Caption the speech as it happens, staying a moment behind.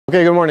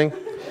Okay, good morning.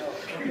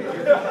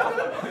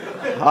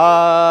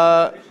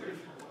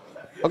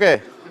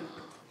 Okay.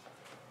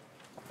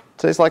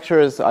 Today's lecture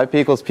is IP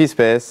equals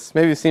PSPACE.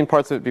 Maybe you've seen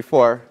parts of it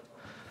before,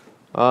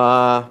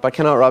 but I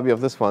cannot rob you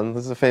of this one.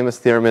 This is a famous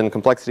theorem in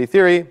complexity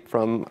theory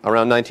from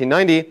around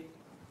 1990,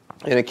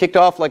 and it kicked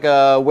off like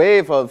a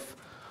wave of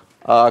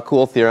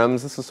cool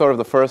theorems. This is sort of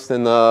the first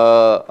in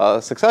the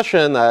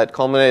succession that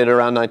culminated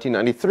around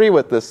 1993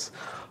 with this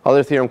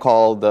other theorem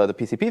called the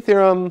PCP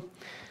theorem.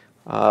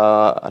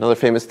 Another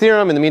famous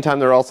theorem. In the meantime,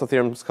 there are also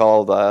theorems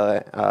called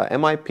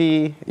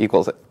MIP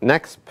equals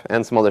NEXP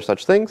and some other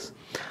such things.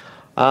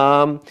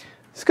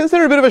 It's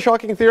considered a bit of a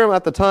shocking theorem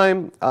at the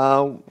time.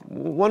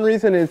 One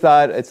reason is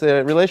that it's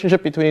a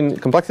relationship between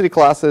complexity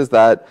classes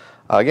that,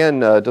 again,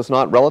 does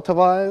not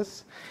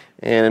relativize.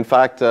 And in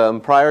fact,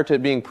 prior to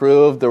it being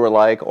proved, there were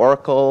like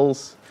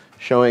oracles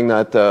showing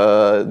that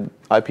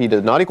IP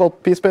did not equal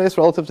PSPACE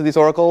relative to these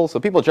oracles. So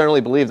people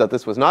generally believed that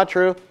this was not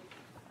true.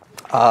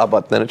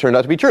 But then it turned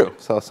out to be true.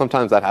 So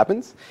sometimes that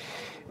happens.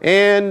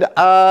 And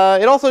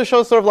it also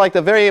shows sort of like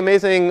the very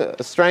amazing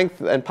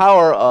strength and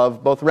power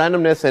of both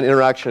randomness and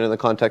interaction in the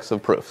context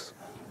of proofs.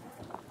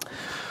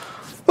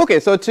 OK,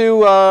 so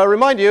to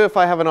remind you, if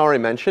I haven't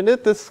already mentioned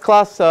it, this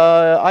class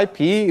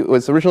IP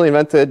was originally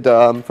invented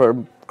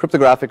for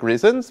cryptographic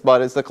reasons.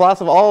 But it's the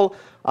class of all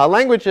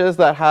languages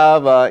that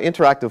have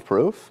interactive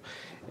proof.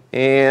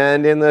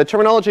 And in the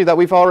terminology that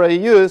we've already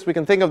used, we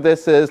can think of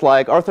this as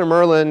like Arthur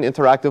Merlin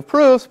interactive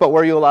proofs, but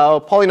where you allow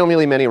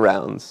polynomially many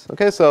rounds.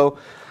 OK, so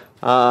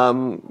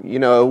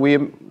we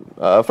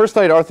first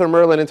studied Arthur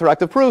Merlin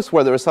interactive proofs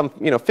where there was some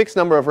fixed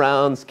number of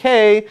rounds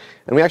k,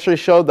 and we actually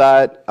showed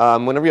that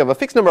whenever you have a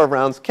fixed number of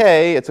rounds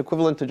k, it's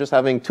equivalent to just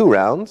having 2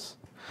 rounds.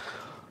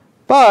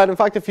 But in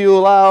fact, if you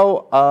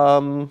allow,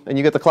 and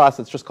you get the class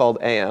that's just called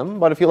AM,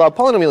 but if you allow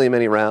polynomially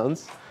many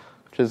rounds,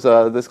 which is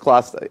this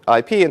class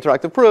IP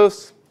interactive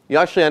proofs, you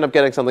actually end up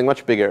getting something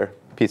much bigger,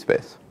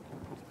 PSPACE.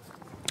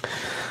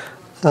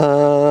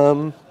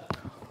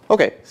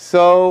 OK,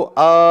 so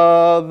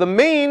the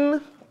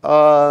main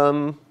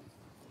part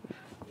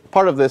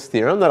of this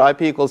theorem, that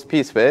IP equals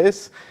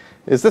PSPACE,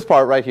 is this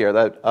part right here,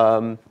 that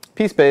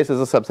PSPACE is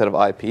a subset of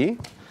IP.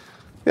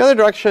 The other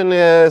direction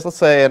is, let's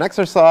say, an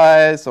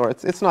exercise, or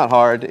it's not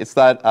hard. It's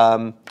that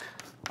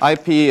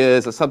IP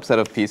is a subset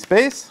of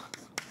PSPACE.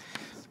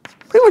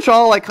 Pretty much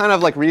all kind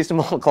of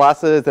reasonable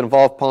classes that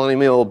involve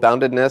polynomial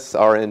boundedness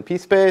are in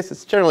PSPACE.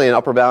 It's generally an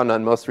upper bound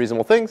on most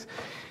reasonable things.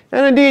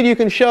 And indeed, you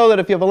can show that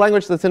if you have a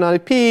language that's in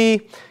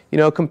IP,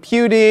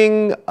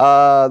 computing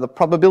the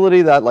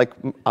probability that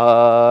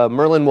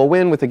Merlin will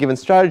win with a given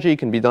strategy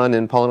can be done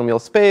in polynomial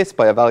space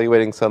by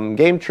evaluating some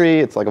game tree.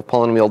 It's like a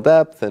polynomial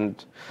depth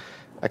and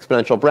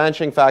exponential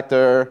branching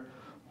factor.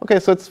 OK,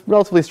 so it's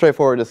relatively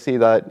straightforward to see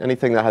that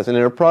anything that has an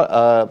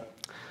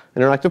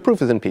interactive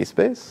proof is in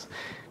PSPACE.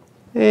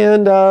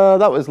 And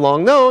that was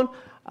long known.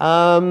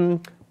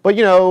 But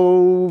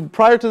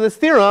prior to this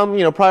theorem,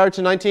 prior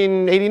to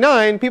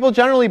 1989, people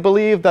generally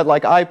believed that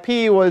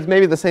IP was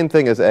maybe the same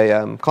thing as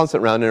AM,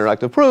 constant round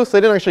interactive proofs.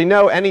 They didn't actually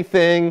know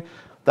anything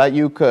that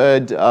you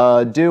could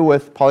do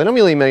with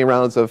polynomially many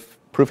rounds of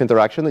proof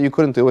interaction that you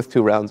couldn't do with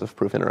 2 rounds of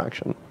proof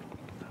interaction.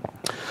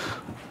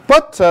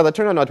 But that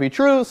turned out not to be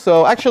true.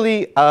 So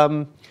actually,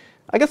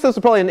 I guess this was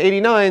probably in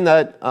 '89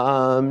 that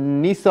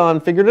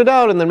Nissan figured it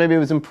out, and then maybe it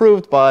was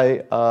improved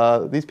by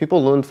these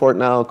people, Lund,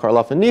 Fortnow,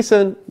 Karloff, and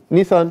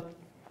Nissan.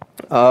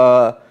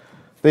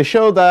 They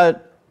showed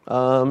that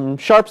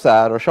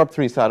SharpSat or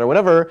Sharp3Sat or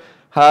whatever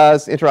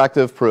has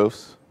interactive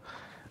proofs.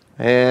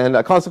 And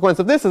a consequence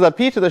of this is that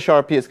P to the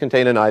sharp P is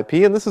contained in IP,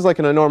 and this is like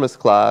an enormous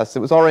class. It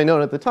was already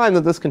known at the time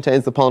that this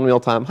contains the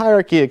polynomial time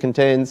hierarchy. It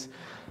contains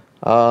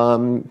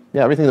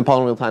everything in the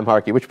polynomial time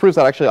hierarchy, which proves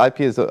that actually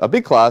IP is a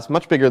big class,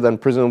 much bigger than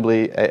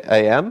presumably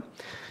AM.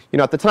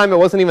 At the time, it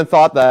wasn't even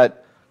thought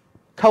that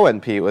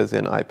co-NP was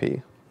in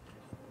IP.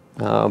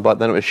 But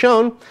then it was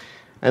shown.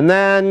 And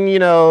then,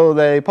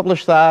 they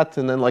published that.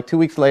 And then 2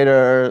 weeks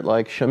later,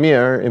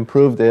 Shamir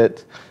improved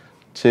it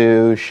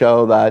to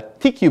show that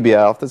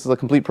TQBF, this is a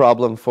complete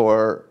problem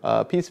for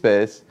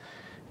PSPACE,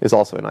 is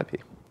also in IP.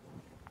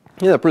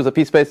 That proves that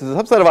PSPACE is a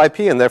subset of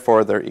IP, and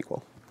therefore they're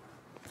equal.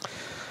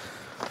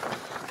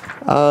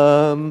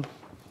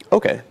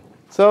 OK,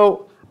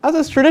 so as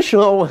is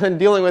traditional when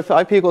dealing with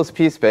IP equals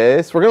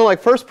PSPACE, we're going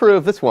to first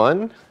prove this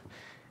one,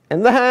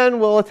 and then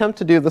we'll attempt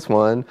to do this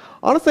one.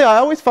 Honestly, I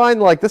always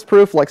find this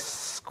proof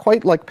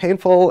quite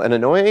painful and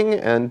annoying,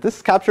 and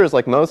this captures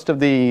most of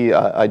the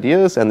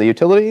ideas and the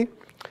utility.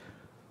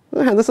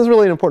 And this is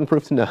really an important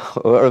proof to know,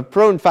 or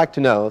important fact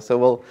to know. So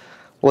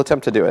we'll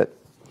attempt to do it.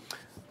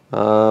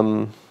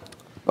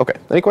 OK,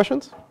 any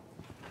questions?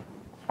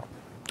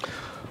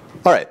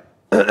 All right.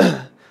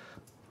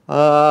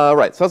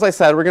 Right, so as I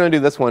said, we're going to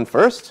do this one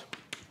first.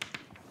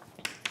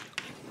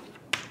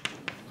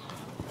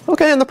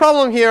 OK, and the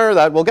problem here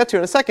that we'll get to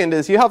in a second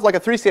is you have a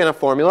 3CNF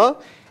formula,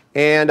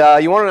 and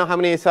you want to know how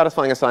many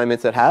satisfying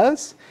assignments it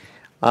has.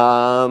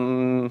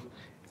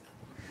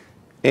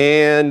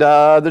 And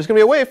there's going to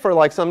be a way for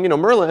like some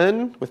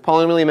Merlin with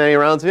polynomially many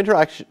rounds of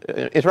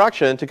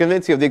interaction to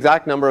convince you of the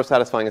exact number of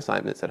satisfying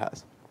assignments it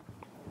has.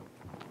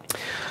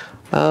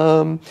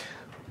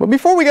 But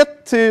before we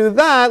get to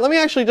that, let me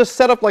actually just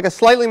set up like a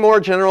slightly more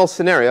general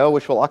scenario,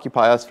 which will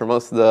occupy us for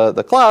most of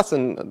the class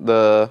and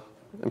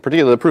in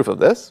particular the proof of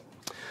this.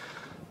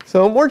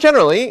 So more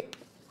generally,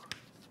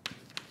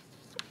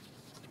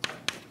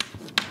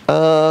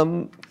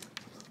 let's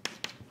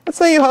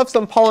say you have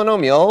some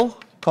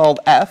polynomial called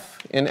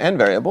f in n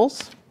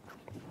variables.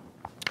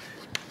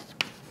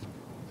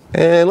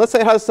 And let's say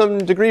it has some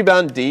degree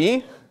bound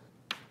d.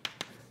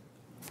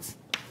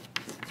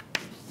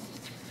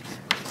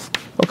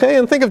 Okay,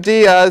 and think of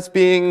d as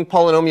being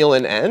polynomial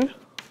in n.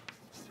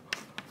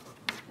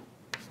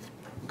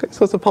 Okay,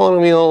 so it's a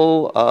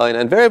polynomial in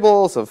n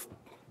variables of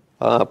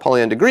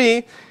poly n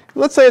degree.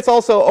 Let's say it's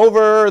also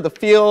over the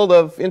field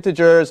of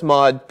integers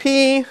mod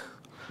p,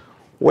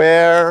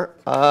 where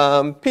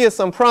p is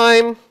some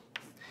prime,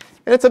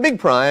 and it's a big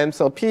prime.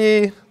 So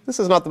p, this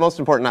is not the most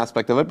important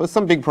aspect of it, but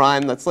some big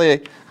prime, let's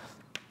say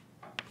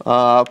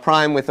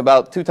prime with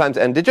about 2 times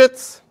n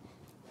digits.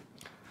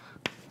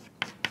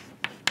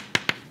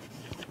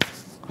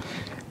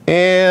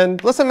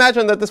 And let's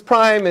imagine that this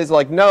prime is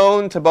like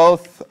known to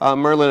both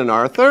Merlin and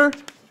Arthur.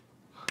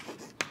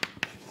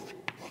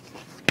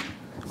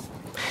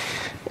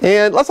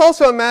 And let's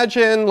also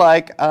imagine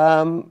like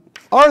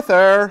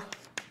Arthur,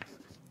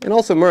 and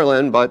also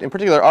Merlin, but in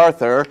particular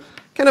Arthur,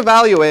 can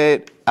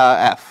evaluate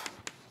f.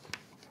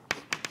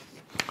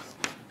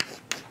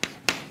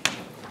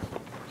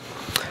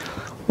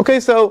 Okay,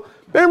 so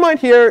bear in mind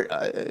here,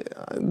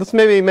 this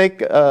maybe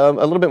make a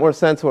little bit more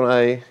sense when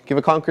I give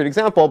a concrete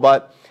example,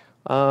 but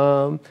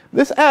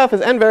this f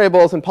is n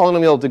variables in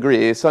polynomial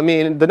degree. So I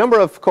mean, the number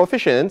of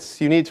coefficients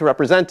you need to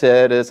represent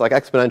it is like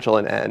exponential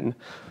in n.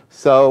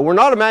 So we're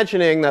not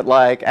imagining that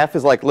like f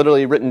is like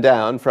literally written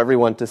down for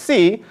everyone to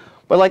see,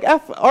 but like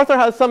Arthur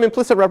has some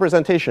implicit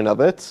representation of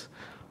it.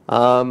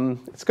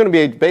 It's going to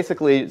be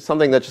basically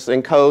something that just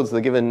encodes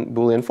the given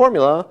Boolean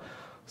formula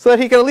so that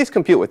he can at least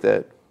compute with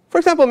it. For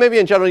example, maybe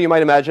in general you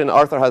might imagine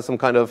Arthur has some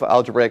kind of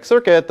algebraic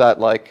circuit that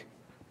like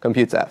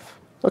computes f.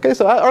 Okay,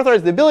 so Arthur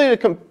has the ability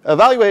to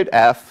evaluate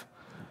f.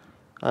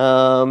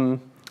 And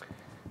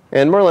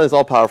Merlin is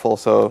all powerful,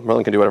 so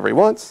Merlin can do whatever he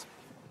wants.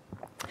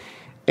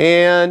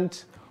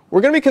 And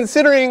we're going to be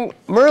considering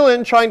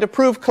Merlin trying to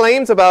prove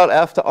claims about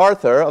f to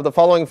Arthur of the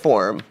following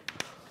form.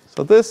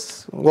 So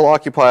this will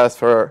occupy us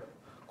for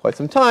quite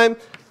some time.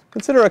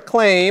 Consider a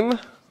claim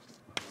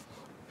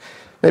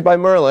made by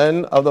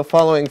Merlin of the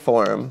following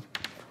form.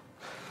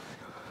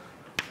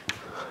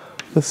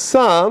 The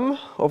sum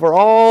over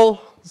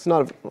all, it's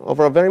not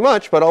over very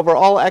much, but over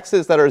all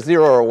x's that are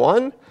 0 or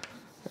 1,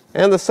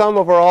 and the sum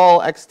over all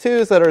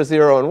x2's that are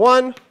 0 and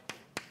 1,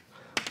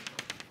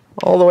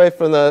 all the way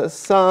from the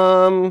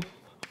sum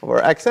over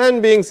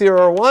xn being 0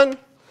 or 1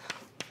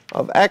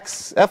 of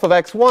f of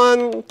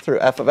x1 through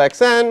f of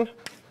xn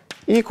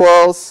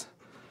equals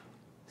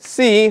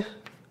c.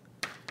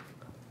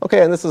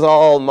 Okay, and this is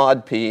all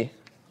mod p.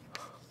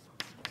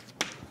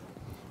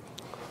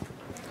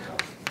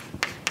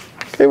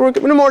 Okay, we're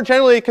going to more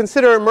generally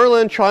consider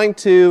Merlin trying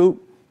to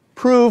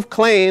prove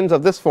claims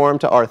of this form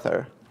to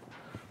Arthur.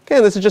 Okay,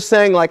 and this is just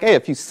saying like, hey,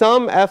 if you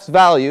sum f's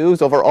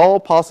values over all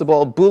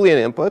possible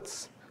Boolean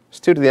inputs, there's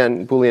 2 to the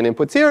n Boolean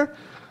inputs here,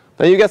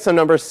 then you get some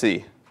number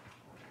c,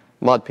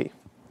 mod p.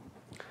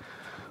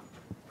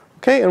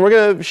 Okay, and we're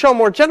going to show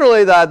more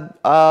generally that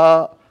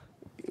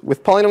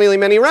with polynomially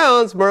many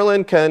rounds,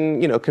 Merlin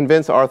can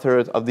convince Arthur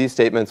of these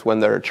statements when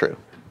they're true.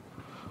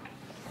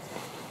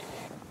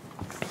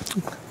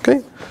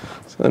 Okay.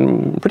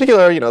 In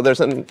particular, there's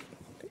an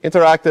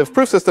interactive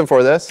proof system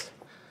for this.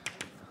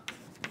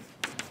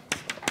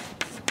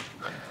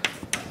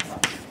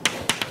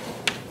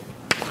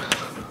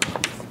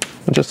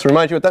 And just to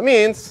remind you what that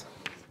means,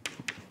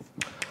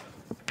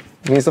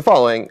 it means the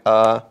following.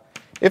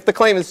 If the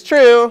claim is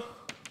true,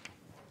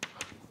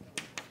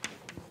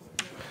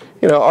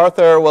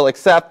 Arthur will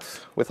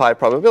accept with high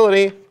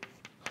probability.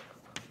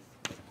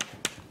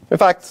 In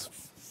fact,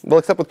 will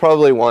accept with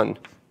probability 1.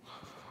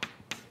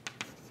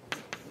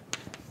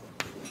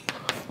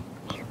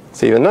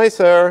 It's even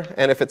nicer.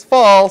 And if it's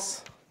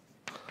false,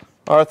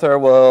 Arthur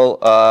will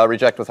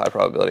reject with high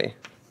probability.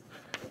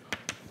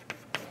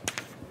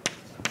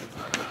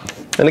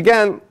 And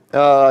again,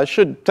 I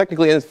should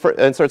technically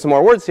insert some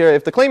more words here.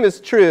 If the claim is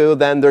true,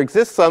 then there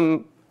exists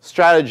some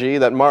strategy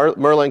that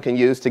Merlin can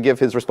use to give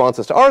his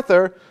responses to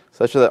Arthur,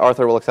 such that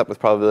Arthur will accept with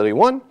probability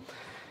 1.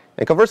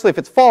 And conversely, if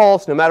it's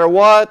false, no matter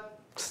what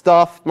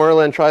stuff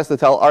Merlin tries to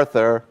tell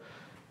Arthur,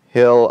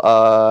 he'll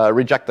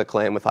reject the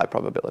claim with high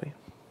probability.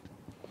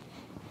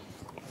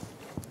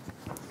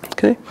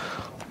 Okay.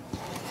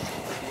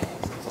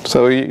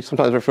 So we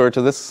sometimes refer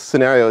to this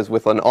scenario as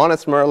with an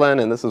honest Merlin,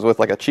 and this is with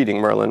like a cheating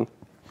Merlin.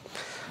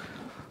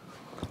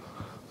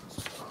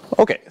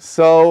 Okay,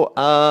 so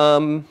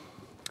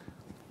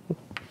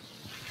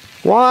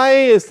why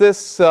is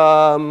this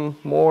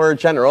more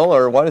general,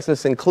 or why does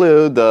this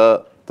include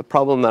the the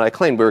problem that I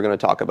claimed we were going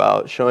to talk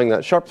about, showing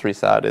that sharp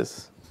 3-SAT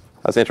has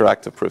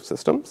interactive proof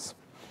systems.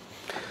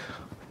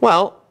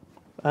 Well,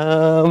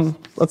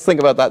 let's think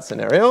about that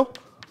scenario.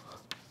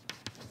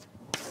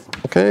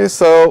 Okay,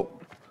 so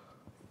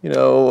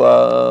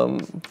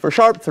for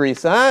sharp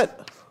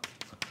 3-SAT,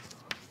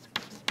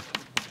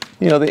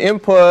 the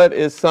input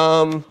is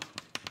some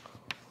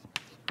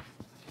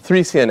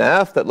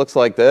 3CNF that looks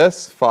like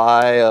this.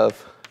 Phi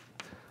of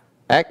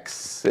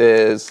x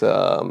is,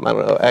 I don't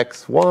know,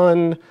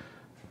 x1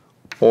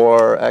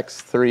 or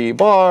x3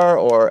 bar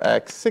or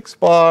x6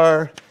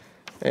 bar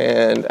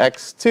and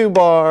x2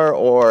 bar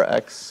or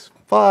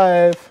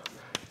x5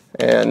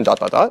 and dot,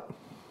 dot, dot.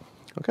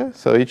 Okay,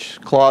 so each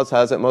clause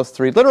has at most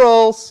 3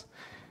 literals.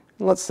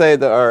 And let's say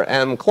there are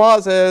m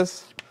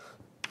clauses.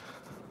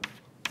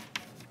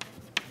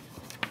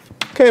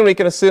 Okay, and we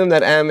can assume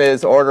that m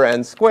is order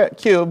n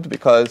cubed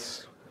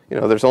because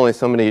there's only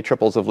so many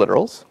triples of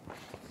literals.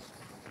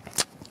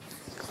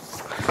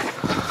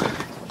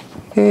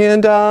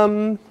 And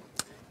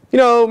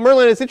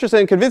Merlin is interested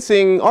in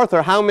convincing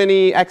Arthur how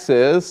many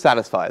x's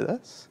satisfy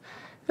this.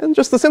 And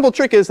just the simple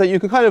trick is that you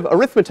can kind of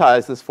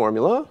arithmetize this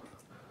formula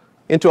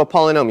into a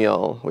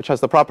polynomial, which has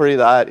the property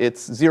that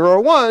it's 0 or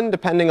 1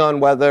 depending on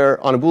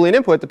whether, on a Boolean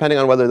input, depending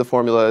on whether the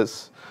formula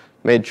is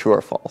made true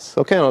or false.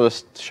 Okay, and I'll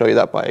just show you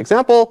that by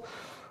example.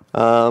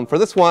 For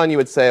this one, you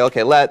would say,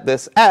 okay, let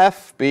this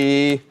f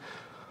be,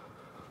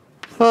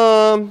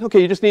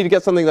 okay, you just need to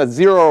get something that's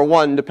 0 or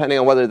 1 depending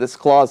on whether this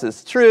clause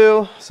is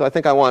true. So I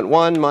think I want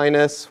 1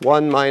 minus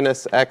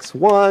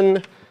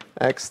x1,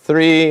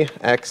 x3,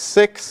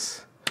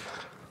 x6.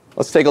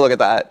 Let's take a look at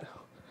that.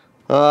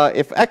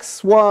 If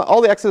x1,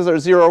 all the x's are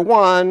 0 or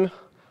 1,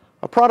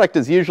 a product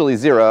is usually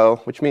 0,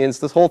 which means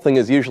this whole thing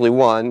is usually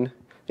 1,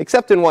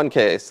 except in one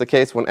case, the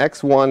case when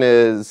x1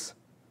 is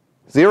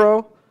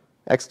 0,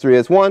 x3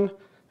 is 1,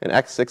 and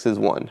x6 is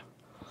 1.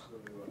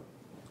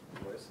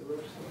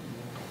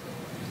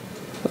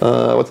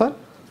 What's that?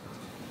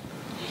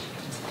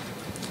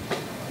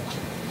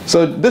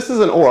 So this is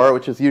an OR,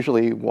 which is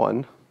usually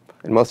 1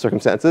 in most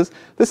circumstances.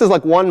 This is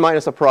like 1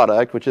 minus a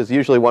product, which is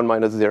usually 1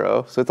 minus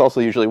 0. So it's also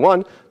usually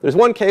 1. There's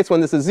one case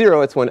when this is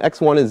 0. It's when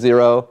x1 is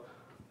 0,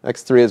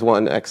 x3 is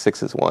 1,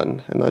 x6 is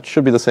 1. And that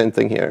should be the same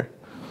thing here.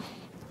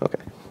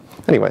 Okay.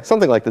 Anyway,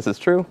 something like this is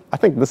true. I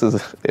think this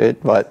is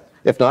it, but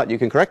if not, you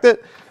can correct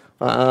it.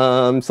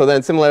 So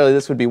then similarly,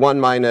 this would be 1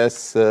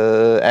 minus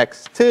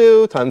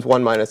x2 times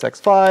 1 minus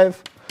x5.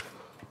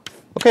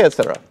 Okay,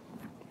 etc.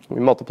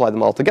 We multiply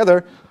them all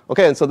together.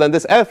 Okay, and so then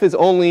this f is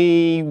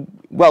only,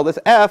 well, this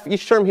f,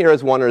 each term here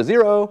is 1 or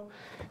 0.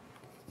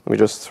 Let me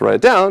just write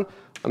it down.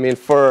 I mean,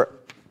 for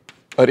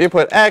an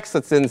input x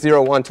that's in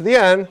 0, 1 to the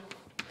n,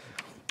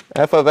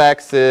 f of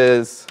x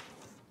is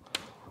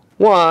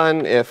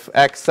 1 if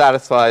x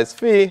satisfies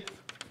phi,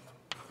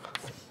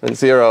 and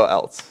 0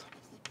 else.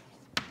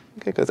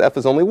 Okay, because f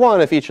is only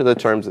 1 if each of the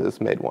terms is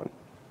made 1.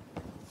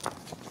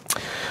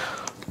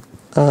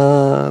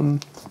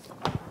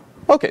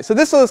 Okay, so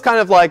this is kind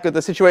of like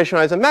the situation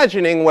I was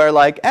imagining where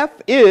like f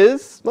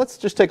is, let's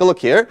just take a look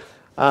here.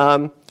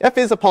 F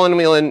is a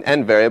polynomial in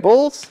n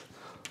variables.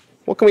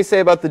 What can we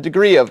say about the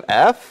degree of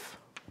f?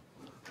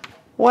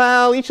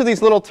 Well, each of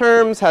these little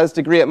terms has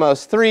degree at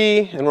most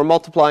 3, and we're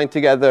multiplying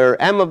together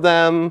m of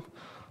them.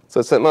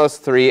 So it's at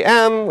most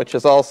 3m, which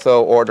is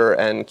also order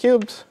n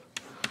cubed.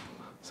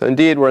 So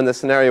indeed, we're in the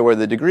scenario where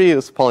the degree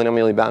is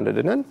polynomially bounded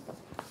in n.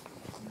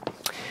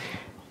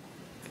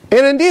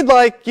 And indeed,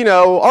 like,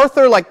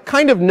 Arthur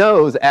kind of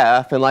knows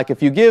f, and like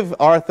if you give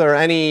Arthur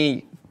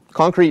any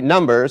concrete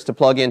numbers to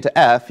plug into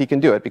f, he can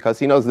do it because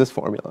he knows this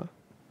formula.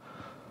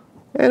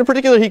 And in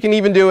particular, he can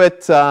even do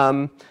it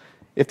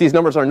if these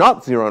numbers are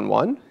not 0 and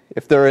 1,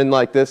 if they're in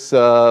like this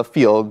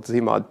field z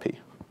mod p.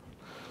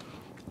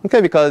 Okay,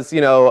 because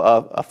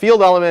a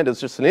field element is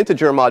just an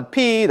integer mod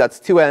p, that's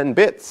 2n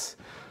bits.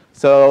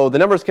 So the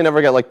numbers can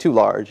never get like too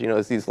large.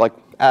 As these like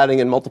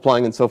adding and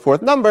multiplying and so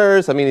forth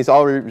numbers, I mean, he's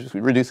always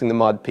reducing the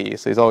mod p,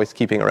 so he's always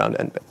keeping around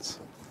n bits.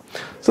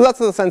 So that's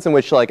the sense in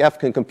which like f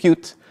can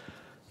compute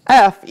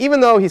f, even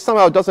though he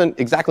somehow doesn't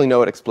exactly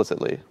know it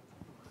explicitly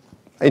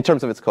in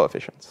terms of its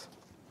coefficients.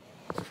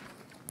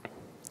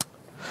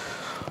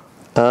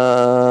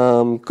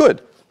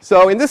 Good.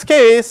 So in this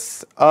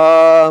case,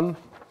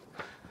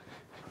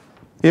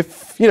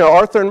 if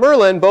Arthur and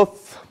Merlin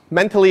both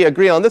mentally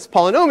agree on this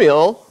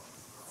polynomial,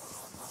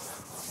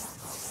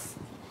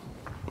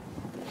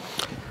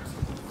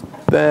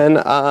 then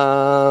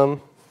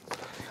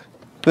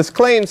this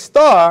claim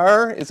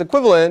star is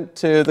equivalent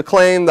to the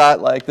claim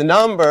that like the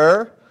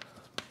number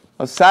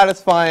of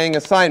satisfying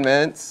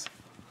assignments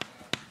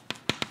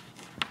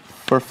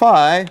for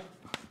phi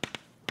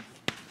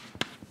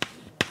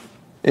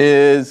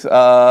is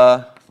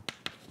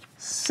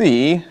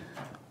C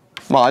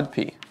mod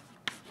P.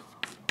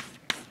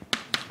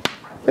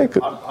 Okay,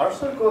 good.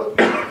 Arthur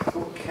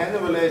can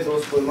evaluate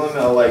those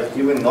polynomials like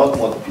even not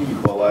mod P,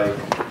 but like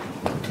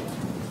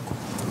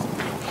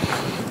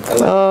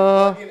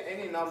in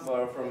any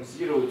number from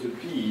 0 to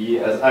P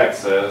as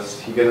axis,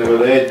 he can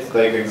evaluate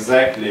like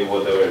exactly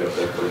what the weight of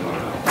that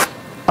polynomial.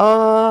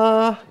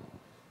 Yeah,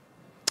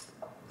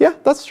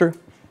 that's true.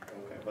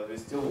 Okay, but we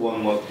still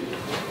want mod p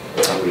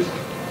for some reason.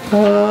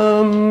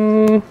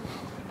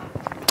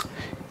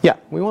 Yeah,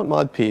 we want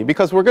mod p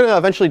because we're going to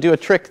eventually do a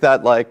trick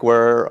that like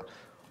we're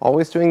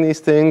always doing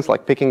these things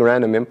like picking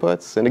random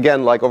inputs. And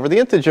again, like over the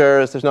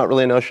integers, there's not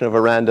really a notion of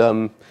a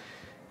random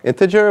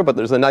integer, but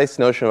there's a nice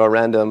notion of a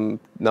random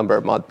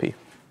number mod p.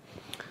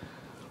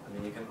 I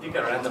mean, you can pick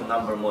a random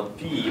number mod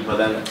p, but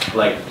then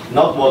like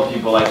not mod p,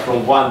 but like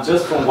from 1,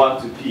 just from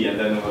 1 to p, and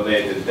then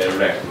relate it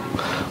directly.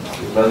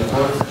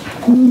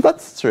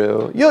 That's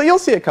true. You'll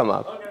see it come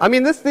up. Okay. I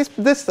mean,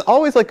 this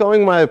always like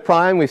going by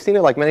prime. We've seen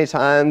it like many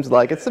times.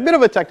 Like it's a bit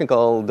of a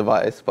technical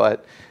device,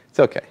 but it's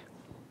okay.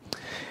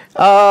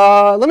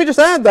 Let me just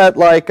add that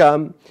like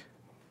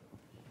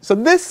so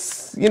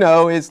this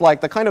is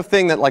like the kind of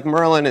thing that like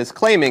Merlin is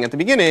claiming at the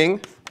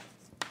beginning.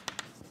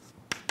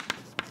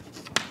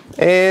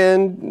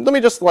 And let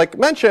me just like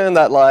mention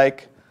that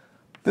like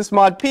this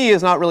mod p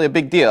is not really a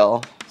big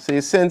deal. See,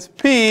 since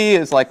p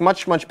is like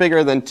much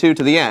bigger than 2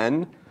 to the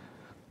n.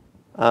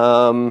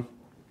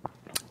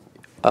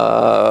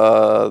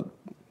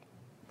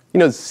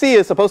 C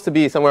is supposed to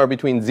be somewhere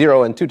between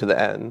 0 and 2 to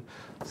the n.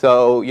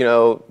 So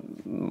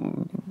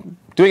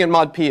doing it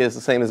mod p is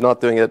the same as not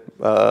doing it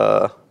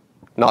not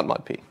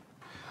mod p.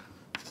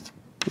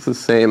 This is the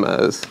same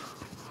as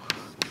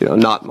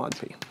not mod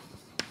p.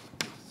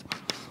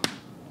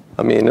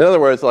 I mean, in other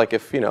words, like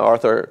if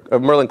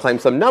Merlin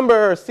claims some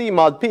number c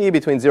mod p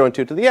between 0 and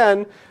 2 to the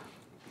n,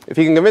 if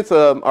you can convince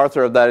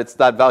Arthur that it's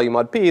that value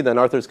mod p, then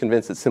Arthur's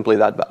convinced it's simply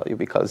that value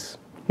because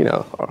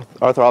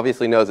Arthur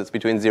obviously knows it's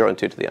between 0 and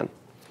 2 to the n.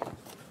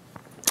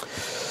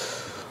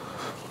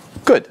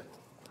 Good.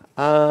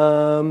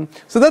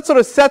 So that sort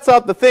of sets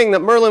up the thing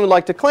that Merlin would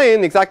like to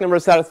claim, the exact number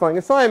of satisfying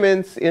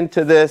assignments,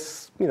 into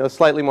this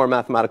slightly more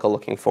mathematical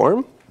looking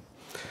form.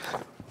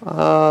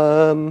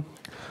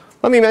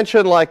 Let me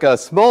mention like a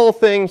small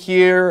thing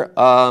here.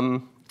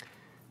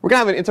 We're going to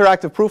have an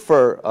interactive proof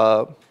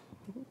for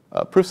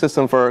proof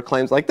system for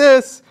claims like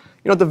this.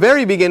 At the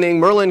very beginning,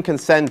 Merlin can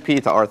send p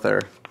to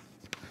Arthur.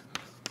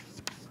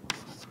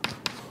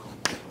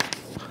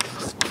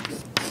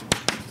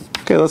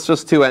 Okay, that's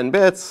just 2n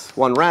bits,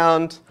 1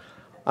 round.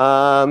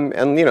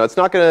 And it's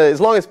not going to, as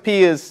long as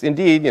p is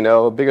indeed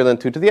bigger than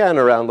 2 to the n,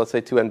 around let's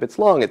say 2n bits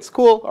long, it's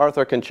cool.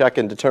 Arthur can check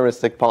in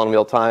deterministic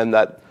polynomial time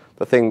that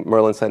the thing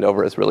Merlin sent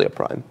over is really a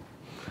prime.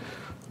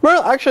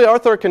 Actually,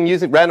 Arthur can,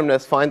 using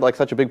randomness, find like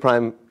such a big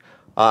prime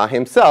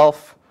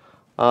himself,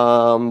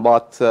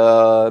 but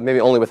maybe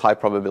only with high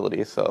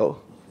probability.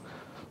 So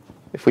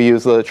if we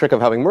use the trick of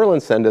having Merlin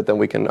send it, then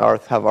we can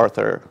have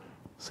Arthur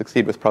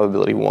succeed with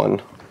probability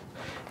 1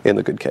 in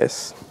the good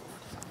case.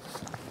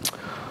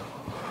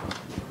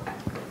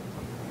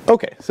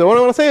 OK, so what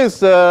I want to say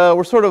is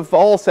we're sort of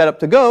all set up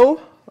to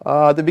go.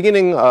 At the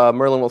beginning,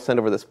 Merlin will send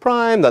over this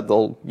prime that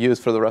they'll use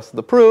for the rest of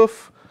the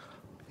proof.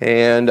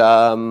 And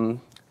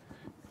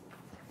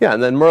yeah,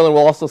 and then Merlin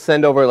will also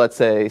send over, let's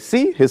say,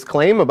 C, his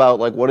claim about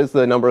like what is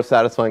the number of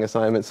satisfying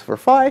assignments for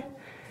phi.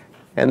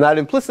 And that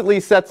implicitly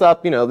sets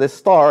up this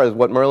star as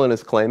what Merlin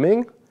is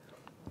claiming.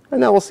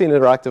 And now we'll see an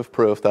interactive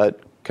proof that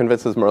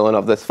convinces Merlin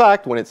of this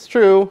fact when it's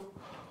true,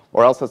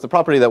 or else has the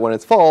property that when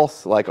it's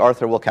false, like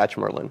Arthur will catch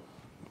Merlin.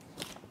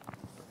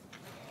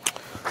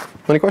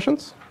 Any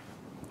questions?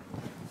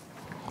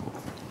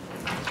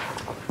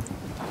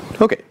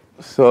 OK,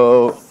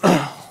 so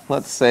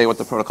let's say what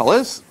the protocol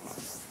is.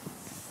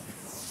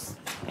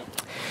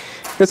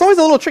 It's always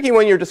a little tricky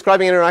when you're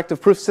describing interactive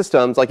proof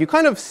systems. Like you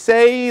kind of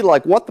say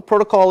like what the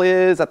protocol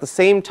is at the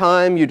same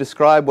time you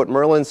describe what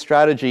Merlin's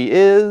strategy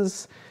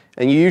is.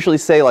 And you usually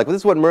say like this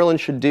is what Merlin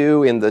should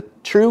do in the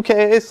true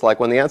case,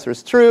 like when the answer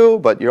is true.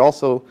 But you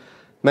also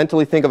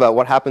mentally think about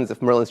what happens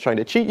if Merlin's trying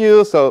to cheat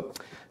you. So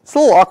it's a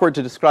little awkward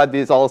to describe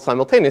these all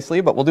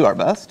simultaneously, but we'll do our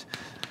best.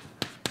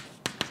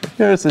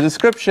 Here's a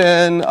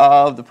description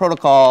of the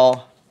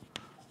protocol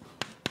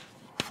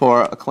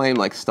for a claim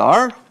like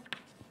star.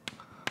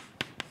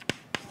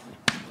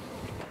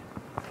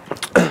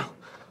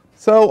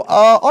 So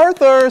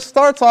Arthur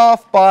starts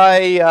off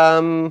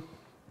by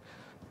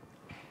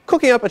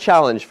cooking up a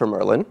challenge for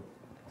Merlin.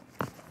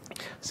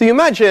 So you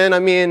imagine, I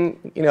mean,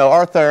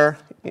 Arthur,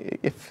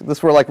 if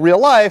this were like real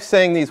life,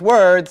 saying these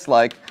words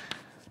like,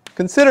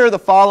 consider the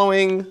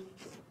following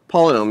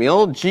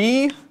polynomial,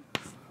 g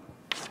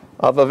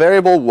of a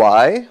variable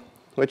y,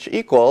 which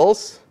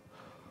equals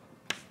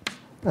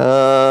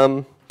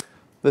the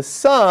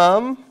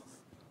sum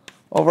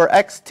over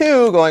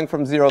x2 going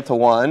from 0 to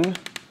 1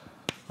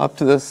 up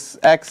to this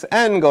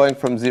xn going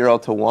from 0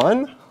 to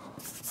 1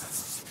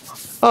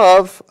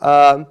 of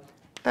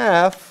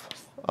f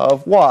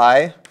of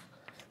y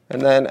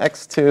and then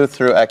x2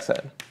 through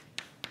xn.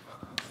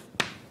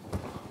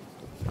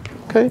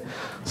 Okay,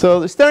 so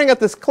they're staring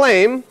at this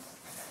claim.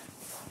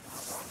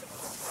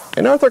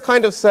 And Arthur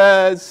kind of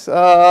says,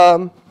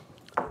 check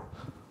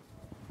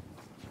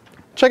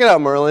it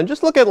out, Merlin.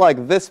 Just look at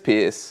like this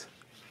piece.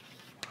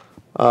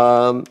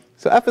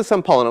 So f is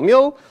some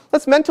polynomial.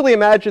 Let's mentally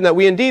imagine that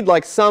we indeed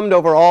like summed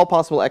over all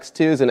possible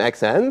x2s and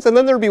xn's, and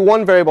then there would be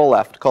one variable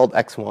left called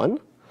x1.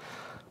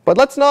 But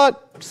let's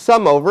not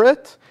sum over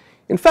it.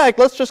 In fact,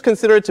 let's just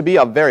consider it to be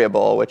a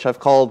variable, which I've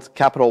called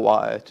capital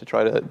Y to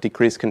try to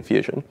decrease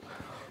confusion.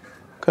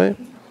 Okay?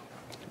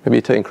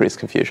 Maybe to increase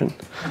confusion.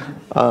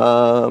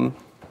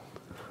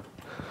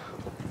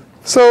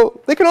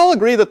 So they can all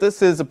agree that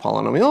this is a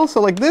polynomial. So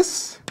like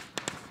this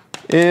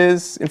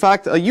is, in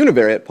fact, a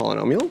univariate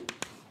polynomial.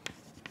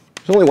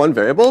 There's only one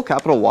variable,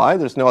 capital Y.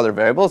 There's no other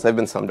variables. They've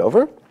been summed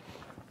over.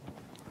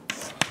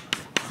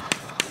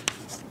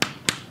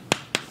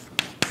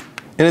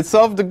 And it's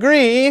of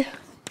degree,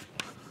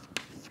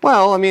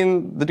 well, I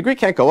mean, the degree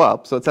can't go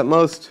up. So it's at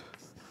most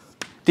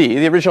d.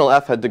 The original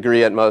f had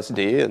degree at most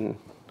d, and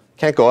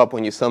can't go up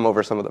when you sum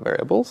over some of the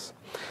variables.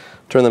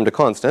 Turn them to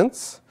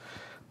constants.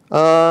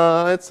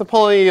 It's a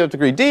poly of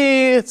degree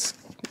d. Its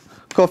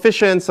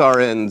coefficients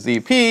are in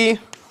zp.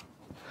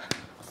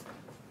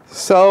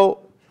 So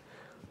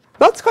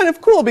that's kind of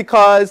cool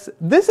because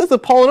this is a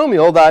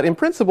polynomial that in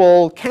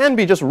principle can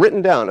be just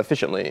written down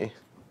efficiently.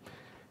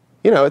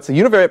 You know, it's a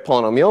univariate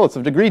polynomial. It's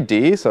of degree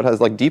d, so it has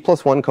like d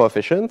plus 1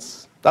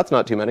 coefficients. That's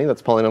not too many.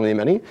 That's polynomially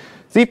many.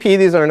 Zp,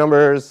 these are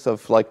numbers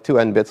of like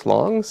 2n bits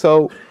long.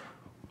 So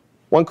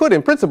one could,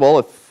 in principle,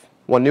 if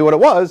one knew what it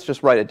was,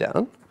 just write it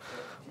down.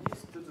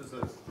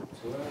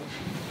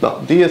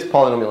 No, d is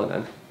polynomial in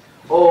n.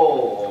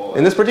 Oh.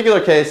 In this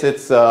particular case,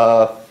 it's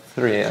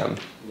 3m.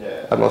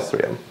 Yeah. At most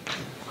 3m.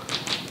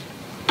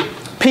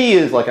 P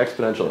is like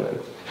exponential in n.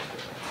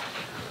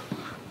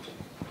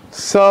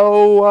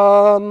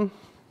 So,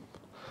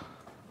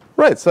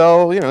 right,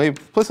 so, you know, he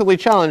implicitly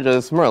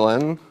challenges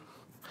Merlin.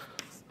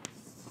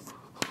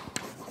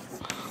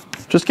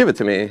 Just give it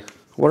to me.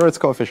 What are its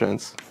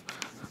coefficients?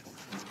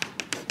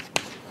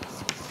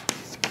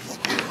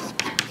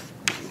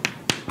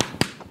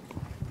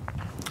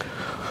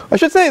 I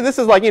should say this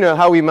is like, you know,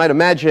 how we might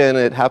imagine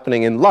it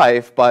happening in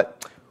life,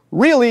 but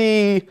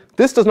really,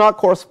 this does not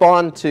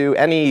correspond to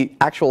any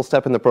actual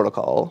step in the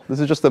protocol. This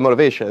is just the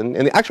motivation.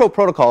 In the actual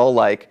protocol,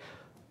 like,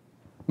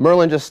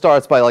 Merlin just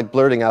starts by like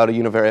blurting out a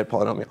univariate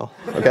polynomial,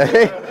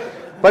 okay?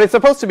 But it's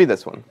supposed to be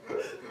this one.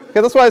 Okay,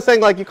 that's why I was saying,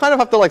 like, you kind of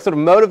have to like sort of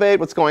motivate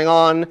what's going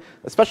on,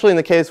 especially in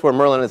the case where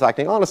Merlin is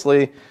acting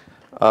honestly,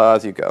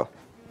 as you go.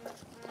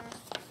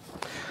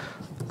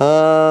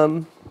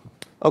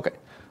 Okay.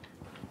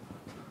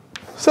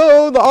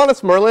 So the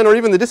honest Merlin, or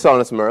even the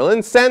dishonest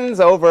Merlin, sends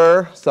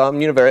over some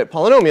univariate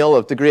polynomial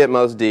of degree at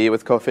most d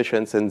with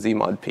coefficients in z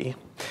mod p.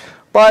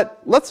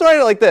 But let's write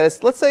it like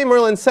this. Let's say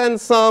Merlin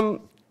sends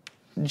some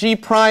g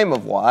prime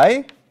of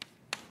y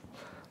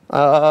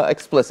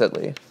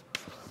explicitly.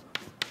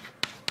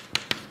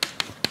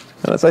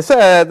 And as I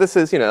said, this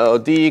is, you know,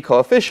 d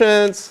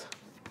coefficients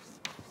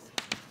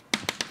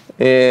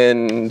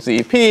in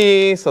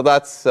zp. So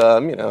that's,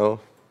 you know,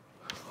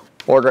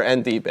 order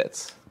nd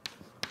bits.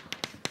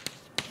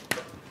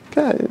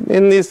 Okay.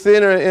 In these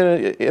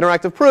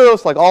interactive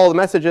proofs, like all the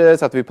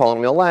messages have to be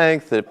polynomial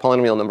length, the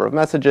polynomial number of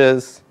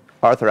messages.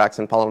 Arthur acts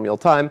in polynomial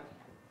time.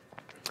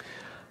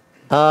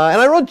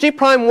 And I wrote g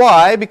prime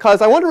y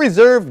because I want to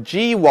reserve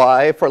gy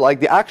for like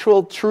the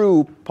actual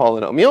true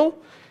polynomial,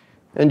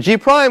 and g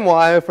prime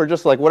y for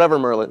just like whatever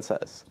Merlin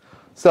says.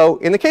 So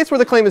in the case where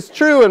the claim is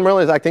true and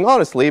Merlin is acting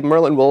honestly,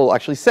 Merlin will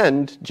actually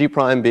send g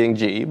prime being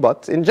g.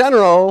 But in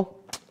general,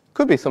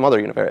 could be some other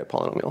univariate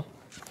polynomial.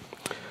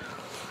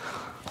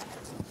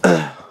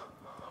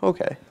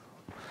 Okay.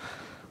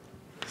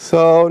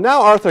 So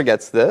now Arthur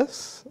gets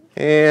this,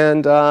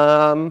 and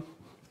Arthur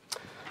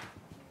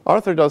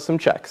does some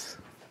checks.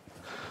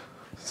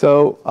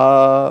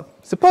 So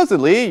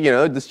supposedly, you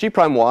know, this g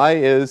prime y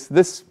is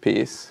this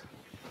piece,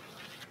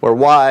 where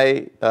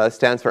y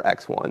stands for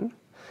x1.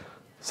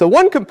 So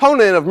one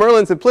component of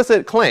Merlin's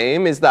implicit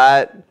claim is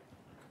that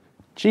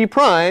g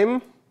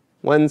prime,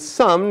 when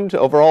summed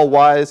over all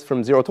y's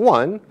from 0 to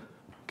 1,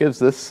 gives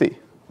this c.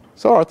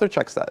 So Arthur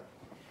checks that.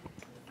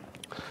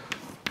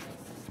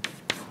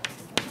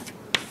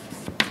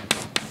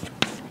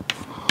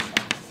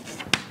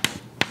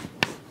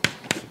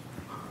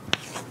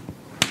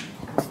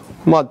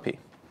 Mod p.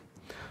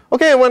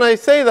 Okay, and when I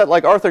say that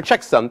like Arthur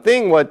checks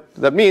something, what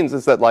that means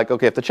is that like,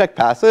 okay, if the check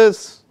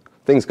passes,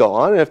 things go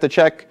on. And if the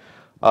check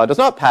does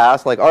not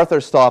pass, like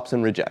Arthur stops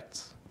and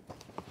rejects.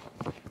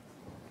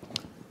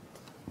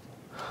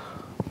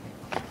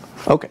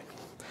 Okay,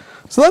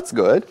 so that's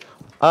good.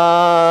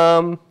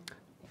 But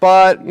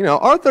you know,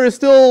 Arthur is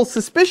still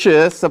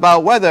suspicious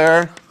about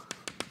whether,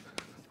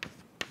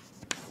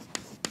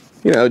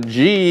 you know,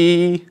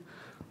 g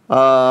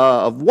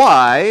of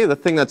y, the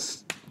thing that's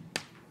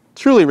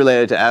truly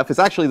related to f, is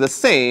actually the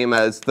same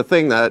as the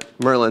thing that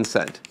Merlin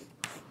sent.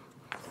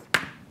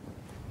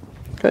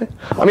 Okay?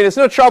 I mean, it's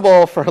no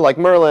trouble for like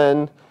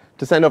Merlin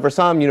to send over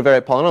some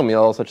univariate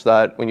polynomial such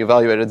that when you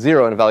evaluate it at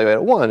 0 and evaluate it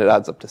at 1, it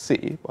adds up to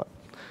c. But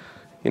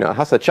you know, it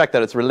has to check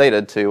that it's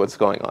related to what's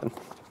going on.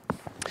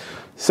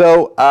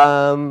 So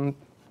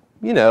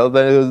you know,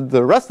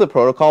 the rest of the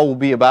protocol will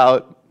be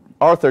about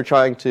Arthur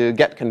trying to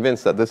get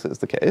convinced that this is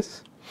the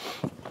case.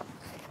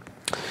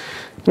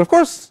 And of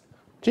course,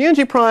 G and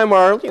G prime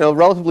are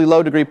relatively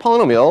low degree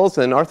polynomials,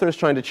 and Arthur is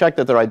trying to check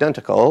that they're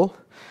identical.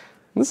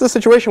 And this is a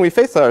situation we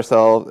faced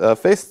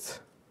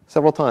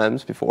several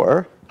times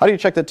before. How do you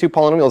check that two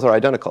polynomials are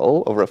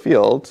identical over a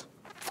field?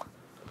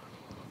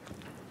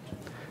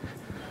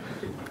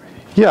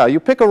 Yeah, you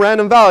pick a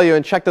random value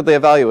and check that they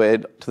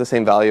evaluate to the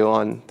same value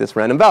on this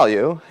random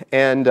value.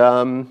 And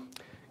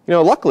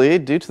luckily,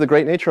 due to the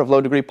great nature of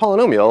low-degree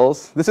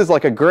polynomials, this is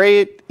like a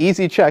great,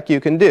 easy check you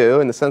can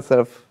do in the sense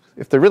that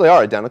if they really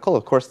are identical,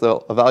 of course,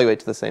 they'll evaluate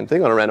to the same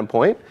thing on a random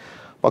point.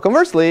 But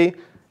conversely,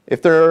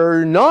 if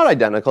they're not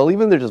identical,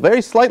 even if they're just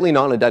very slightly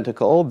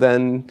non-identical,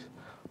 then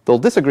they'll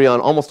disagree on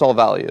almost all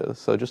values.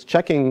 So just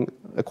checking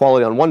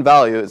equality on one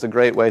value is a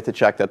great way to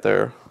check that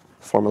they're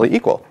formally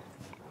equal.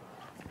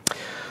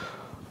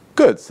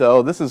 Good,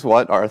 so this is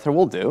what Arthur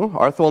will do.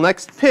 Arthur will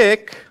next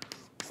pick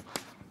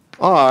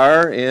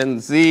R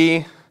and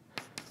Z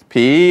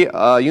P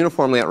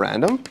uniformly at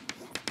random.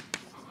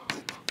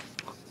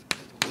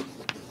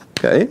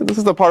 Okay, this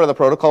is the part of the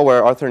protocol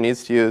where Arthur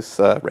needs to use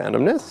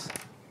randomness.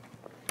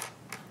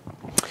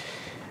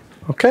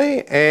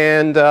 Okay,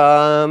 and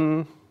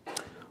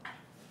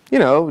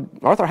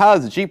Arthur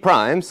has G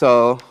prime,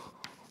 so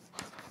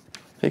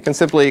he can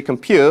simply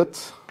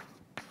compute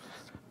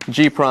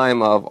G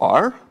prime of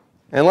R.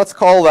 And let's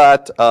call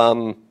that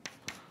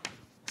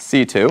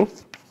C2.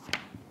 This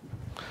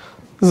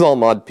is all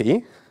mod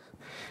P.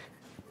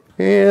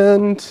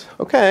 And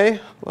OK,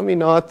 let me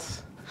not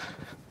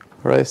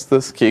erase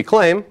this key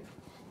claim.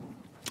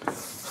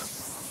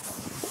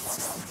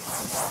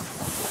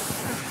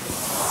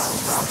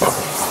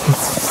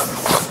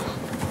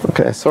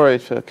 OK, sorry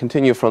to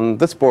continue from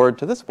this board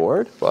to this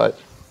board, but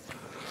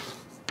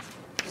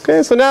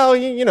OK, so now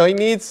he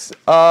needs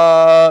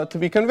to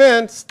be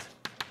convinced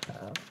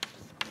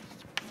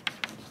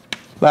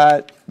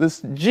that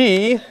this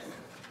G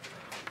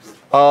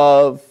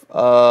of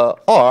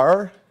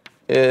R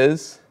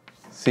is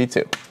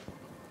C2.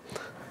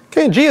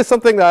 Okay, G is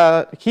something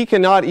that he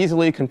cannot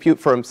easily compute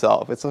for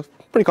himself. It's a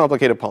pretty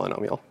complicated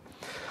polynomial.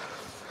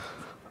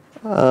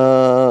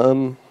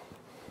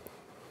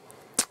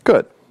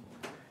 Good.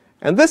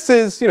 And this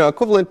is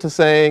equivalent to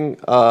saying,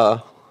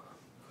 well,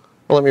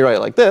 let me write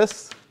it like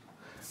this.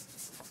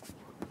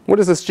 What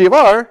is this G of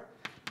R?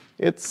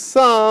 It's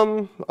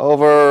sum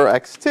over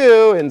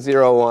x2 in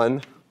 0,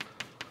 1,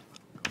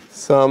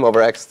 sum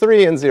over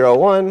x3 in 0,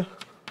 1,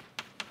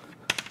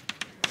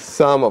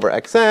 sum over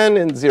xn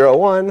in 0,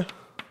 1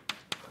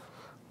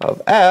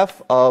 of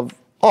f of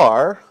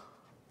R,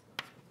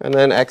 and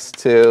then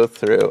x2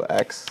 through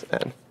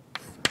xn.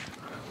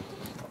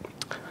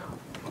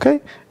 Okay,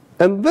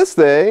 and this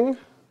thing,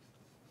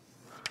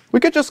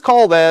 we could just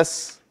call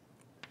this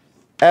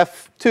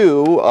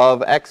f2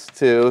 of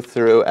x2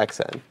 through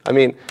xn. I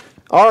mean,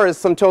 R is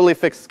some totally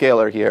fixed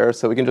scalar here,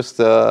 so we can just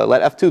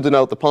let f2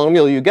 denote the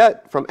polynomial you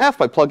get from f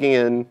by plugging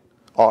in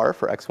R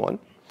for x1.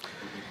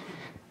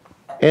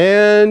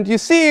 And you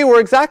see,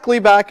 we're exactly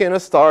back in a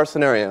star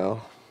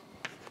scenario.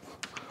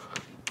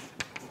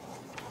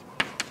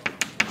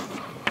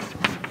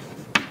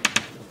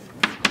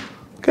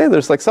 Okay,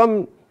 there's like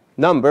some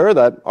number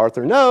that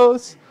Arthur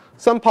knows,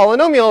 some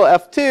polynomial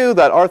f2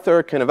 that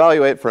Arthur can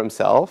evaluate for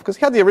himself, because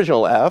he had the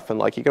original f, and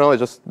like he can always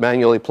just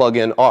manually plug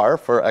in R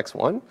for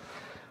x1.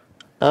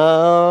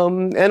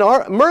 And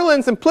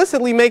Merlin's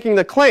implicitly making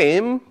the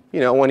claim,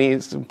 when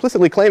he's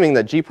implicitly claiming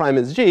that G prime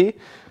is G.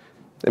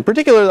 In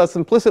particular, that's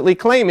implicitly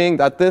claiming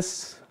that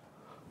this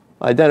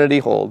identity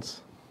holds.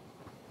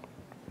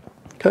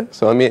 Okay,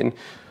 so I mean,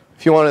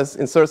 if you want to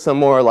insert some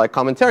more like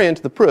commentary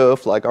into the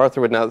proof, like Arthur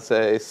would now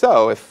say,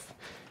 so if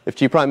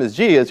G prime is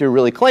G, as you're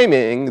really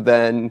claiming,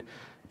 then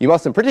you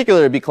must in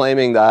particular be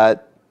claiming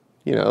that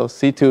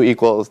C2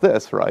 equals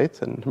this, right?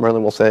 And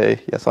Merlin will say,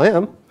 yes, I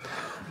am.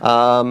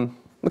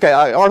 OK,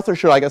 Arthur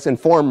should, I guess,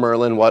 inform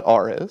Merlin what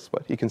R is,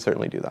 but he can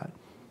certainly do that.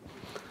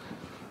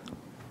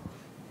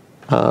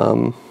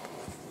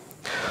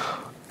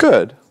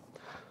 Good.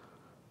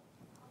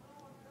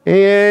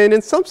 And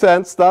in some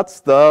sense, that's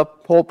the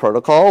whole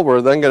protocol.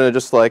 We're then going to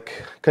just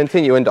like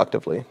continue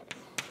inductively.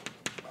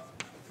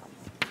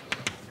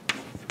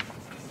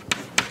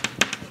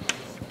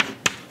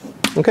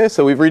 OK,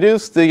 so we've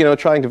reduced the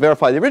trying to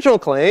verify the original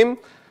claim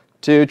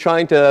to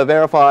trying to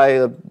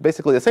verify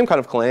basically the same kind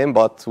of claim,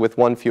 but with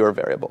one fewer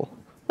variable.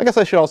 I guess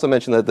I should also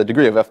mention that the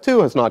degree of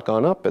f2 has not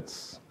gone up.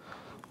 It's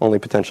only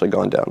potentially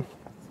gone down.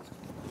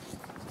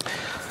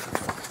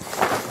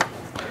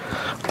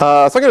 So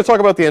I'm going to talk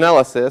about the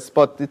analysis,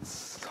 but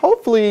it's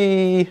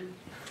hopefully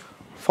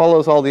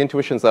follows all the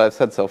intuitions that I've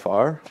said so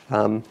far.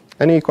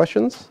 Any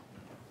questions?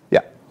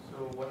 Yeah. So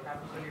what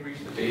happens when you reach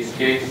the base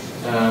case,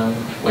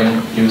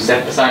 when you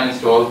set assignments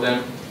to all of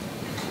them?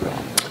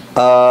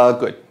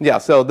 Good. Yeah,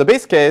 so the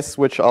base case,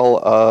 which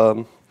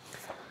I'll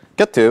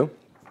get to,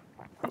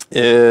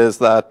 is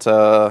that,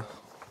 well,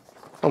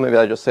 maybe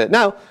I just say it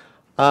now.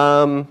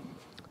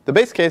 The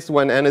base case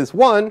when n is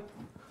 1,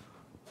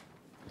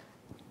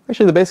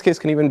 actually the base case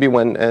can even be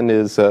when n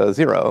is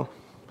 0.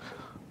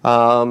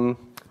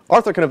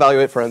 Arthur can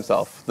evaluate for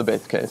himself the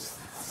base case.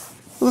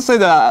 let's say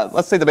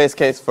the base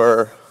case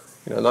for,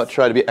 not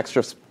try to be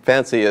extra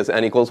fancy is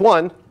n equals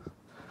 1.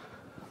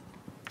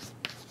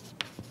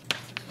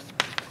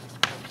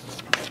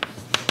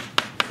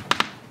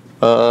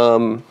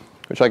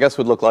 Which I guess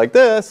would look like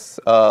this.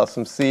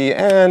 Some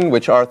Cn,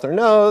 which Arthur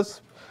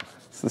knows.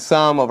 It's the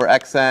sum over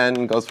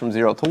xn goes from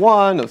 0 to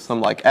 1 of some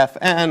like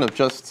fn of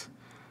just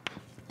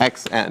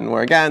xn,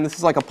 where again, this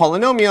is like a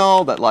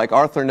polynomial that like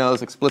Arthur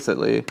knows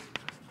explicitly.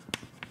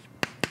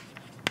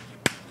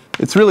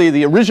 It's really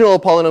the original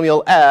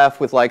polynomial f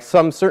with like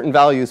some certain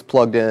values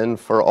plugged in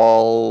for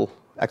all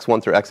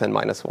x1 through xn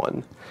minus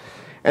 1.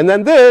 And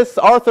then this,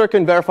 Arthur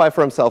can verify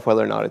for himself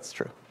whether or not it's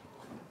true.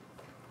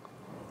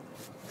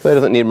 So he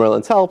doesn't need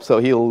Merlin's help, so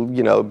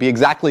he'll be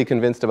exactly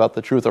convinced about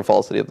the truth or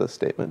falsity of this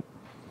statement.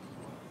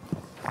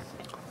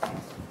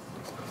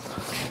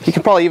 He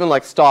can probably even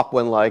like stop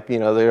when like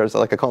there's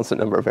like a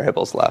constant number of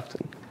variables left,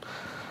 and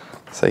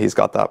say he's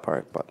got that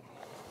part. But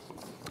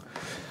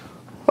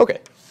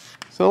okay,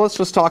 so let's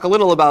just talk a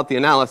little about the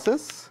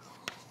analysis.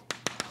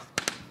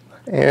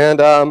 And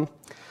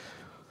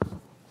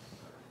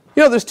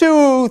there's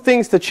two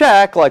things to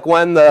check, like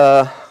when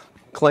the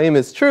claim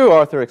is true,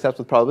 Arthur accepts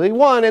with probability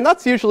 1, and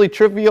that's usually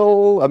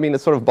trivial. I mean,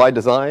 it's sort of by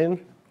design.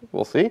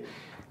 We'll see.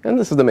 And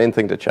this is the main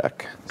thing to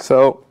check.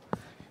 So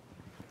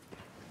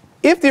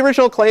if the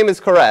original claim is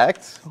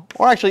correct,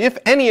 or actually if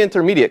any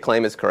intermediate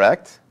claim is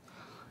correct,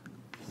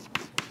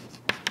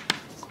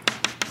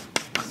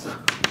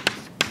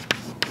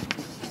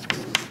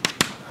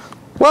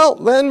 well,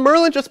 then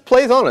Merlin just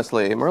plays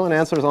honestly. Merlin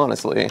answers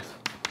honestly.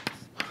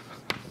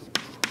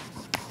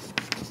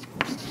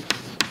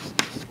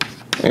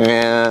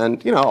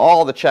 And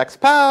all the checks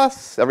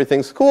pass,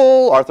 everything's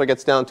cool. Arthur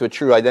gets down to a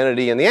true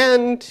identity in the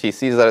end. He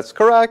sees that it's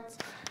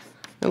correct.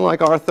 And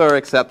like Arthur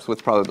accepts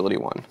with probability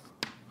 1.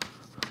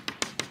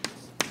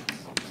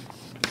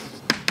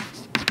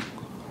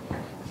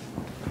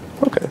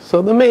 Okay,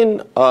 so the main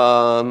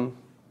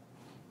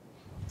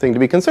thing to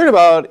be concerned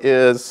about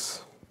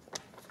is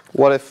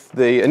what if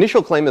the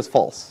initial claim is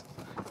false?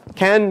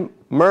 Can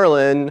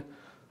Merlin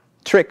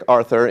trick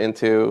Arthur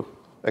into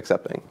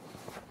accepting?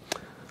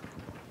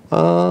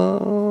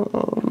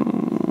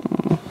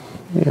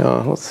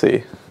 Yeah, let's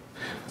see.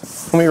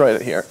 Let me write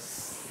it here.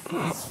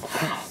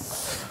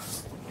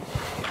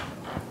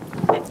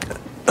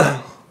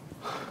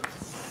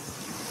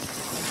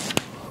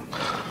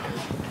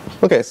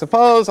 Okay,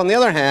 suppose on the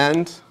other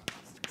hand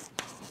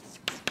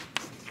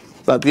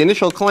that the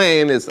initial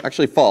claim is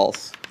actually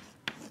false.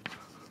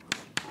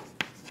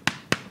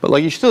 But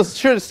like you should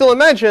still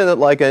imagine that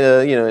like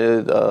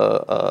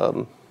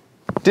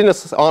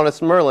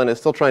dishonest Merlin is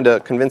still trying to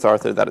convince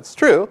Arthur that it's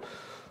true.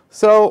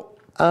 So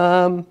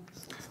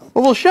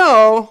what we'll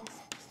show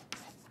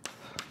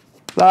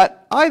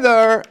that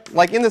either,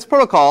 like in this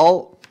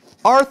protocol,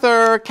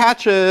 Arthur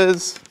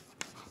catches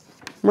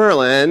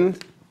Merlin,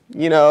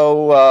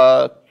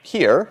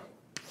 here,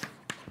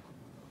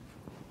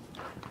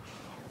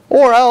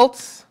 or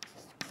else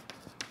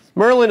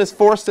Merlin is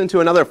forced into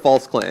another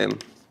false claim.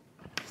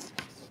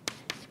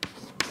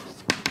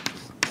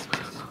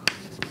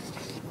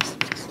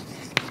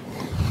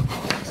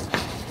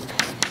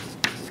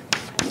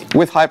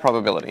 With high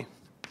probability.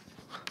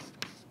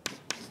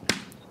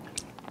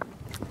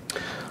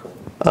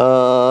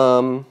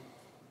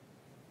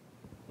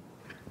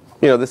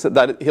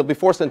 That he'll be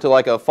forced into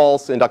like a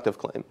false inductive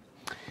claim.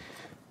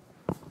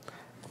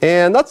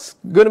 And that's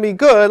going to be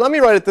good. Let me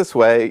write it this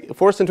way.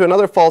 Forced into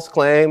another false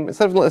claim.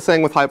 Instead of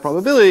saying with high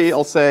probability,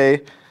 I'll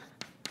say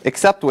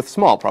except with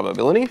small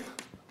probability.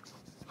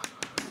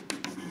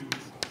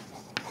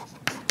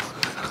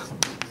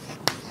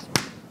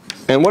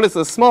 And what is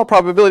the small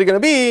probability going to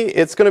be?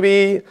 It's going to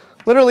be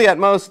literally at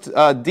most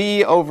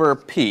d over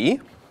p.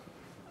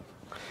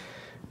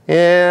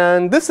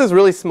 And this is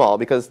really small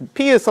because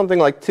p is something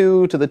like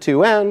 2 to the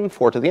 2n,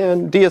 4 to the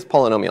n. D is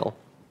polynomial.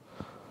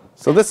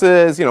 So this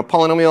is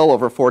polynomial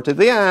over 4 to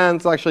the n.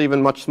 It's actually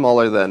even much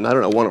smaller than, 1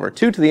 over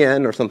 2 to the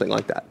n or something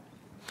like that.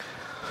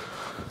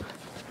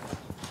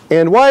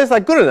 And why is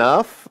that good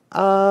enough?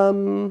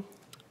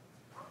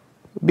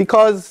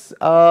 Because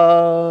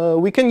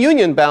we can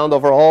union bound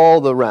over all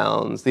the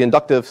rounds, the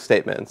inductive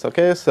statements.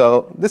 Okay,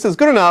 so this is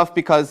good enough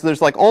because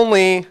there's like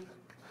only,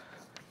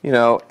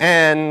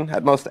 n,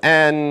 at most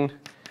n,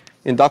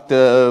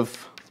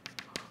 inductive,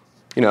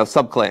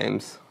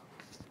 subclaims.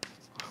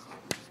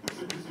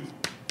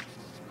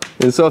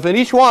 And so if in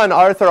each one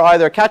Arthur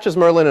either catches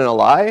Merlin in a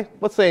lie,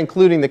 let's say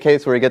including the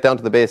case where we get down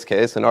to the base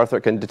case and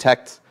Arthur can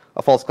detect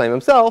a false claim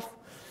himself,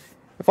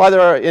 if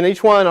either in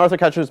each one Arthur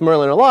catches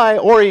Merlin in a lie,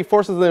 or he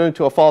forces them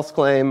into a false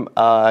claim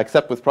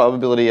except with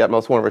probability at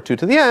most 1 over 2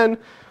 to the n,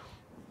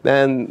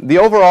 then the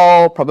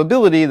overall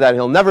probability that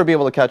he'll never be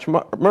able to catch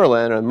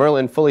Merlin, or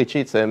Merlin fully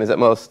cheats him, is at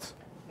most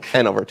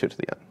n over 2 to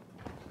the n.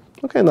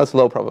 Okay, and that's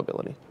low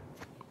probability.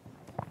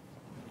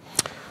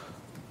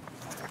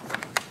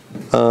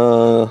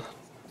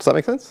 Does that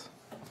make sense?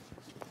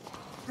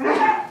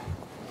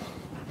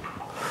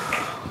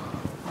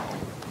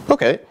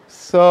 Okay,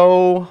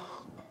 so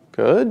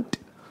good.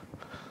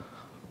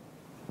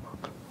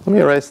 Let Let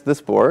me erase this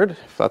board,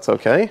 if that's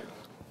OK.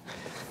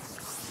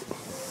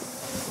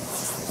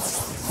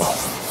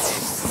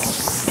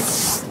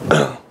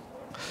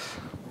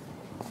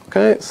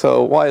 OK,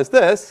 so why is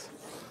this?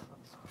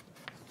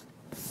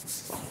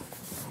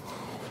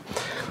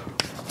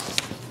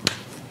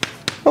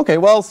 OK,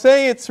 well,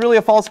 say it's really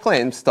a false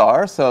claim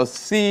star. So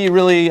C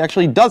really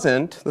actually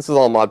doesn't, this is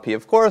all mod P,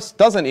 of course,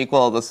 doesn't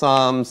equal the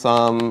sum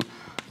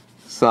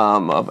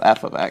of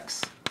f of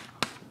x.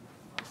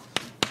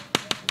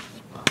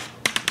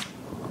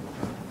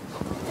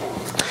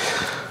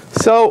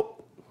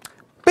 So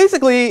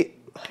basically,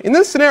 in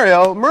this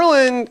scenario,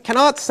 Merlin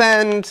cannot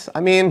send, I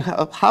mean,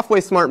 a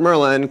halfway smart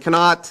Merlin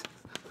cannot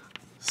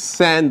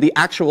send the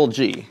actual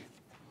G.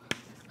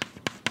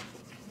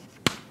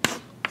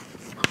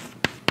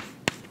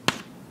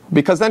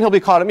 Because then he'll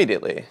be caught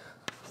immediately.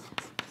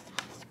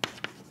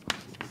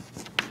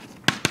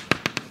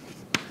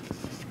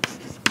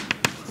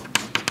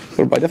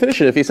 So by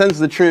definition, if he sends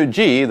the true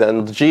G,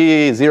 then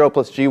G0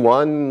 plus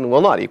G1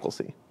 will not equal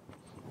C.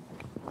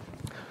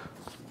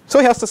 So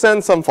he has to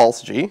send some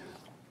false G.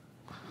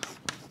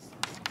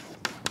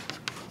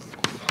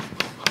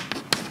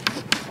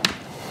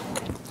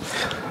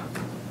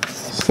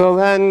 So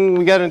then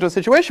we get into a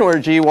situation where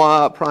G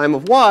prime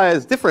of y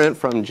is different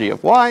from G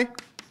of y.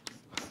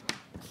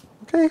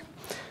 Okay,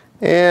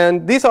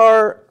 and these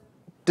are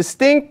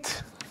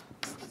distinct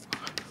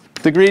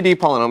degree D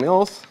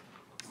polynomials.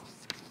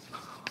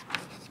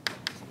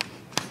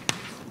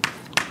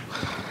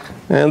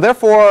 And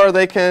therefore,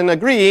 they can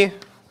agree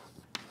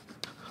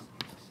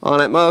on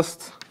at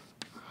most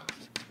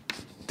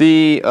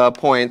D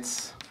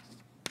points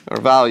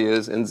or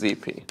values in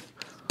ZP.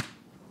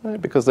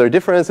 Right, because their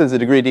difference is a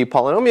degree D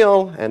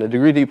polynomial, and a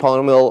degree D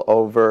polynomial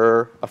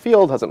over a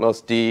field has at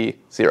most D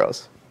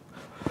zeros.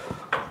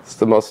 It's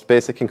the most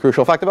basic and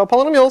crucial fact about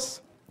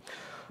polynomials.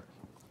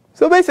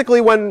 So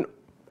basically, when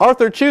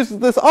Arthur chooses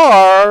this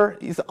R,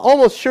 he's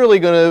almost surely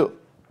going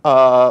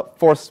to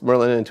force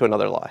Merlin into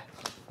another lie.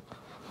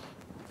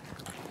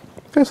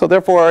 Okay, so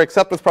therefore,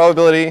 except with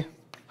probability,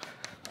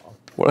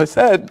 what I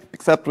said,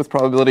 except with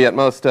probability at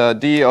most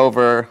D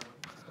over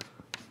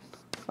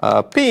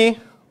P,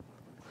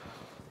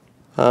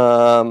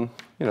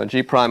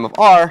 G prime of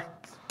R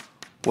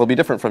will be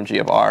different from G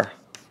of R.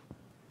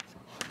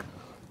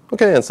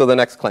 Okay, and so the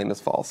next claim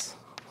is false.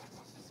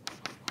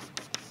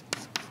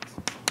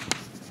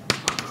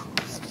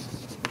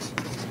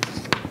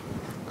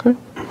 Okay,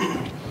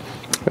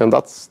 and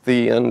that's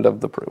the end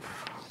of the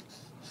proof.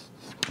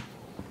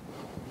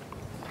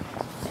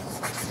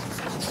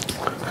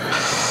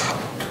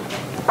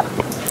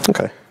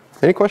 Okay,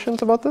 any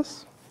questions about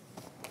this?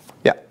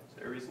 Yeah. Is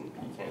there a reason P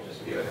can't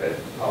just be like a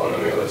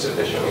polynomial that's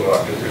sufficiently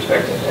locked with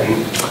respect to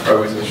n, or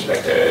with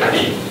respect to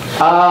D?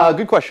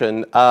 Good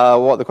question.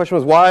 Well, the question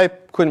was, why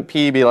couldn't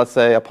P be, let's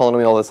say, a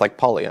polynomial that's like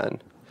poly n?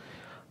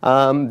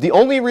 The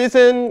only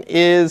reason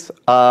is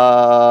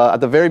at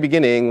the very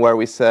beginning where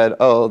we said,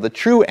 oh, the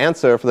true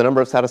answer for the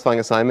number of satisfying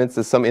assignments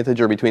is some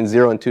integer between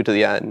 0 and 2 to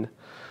the n.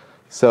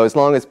 So as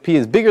long as P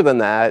is bigger than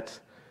that,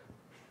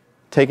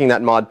 taking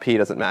that mod P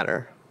doesn't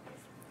matter.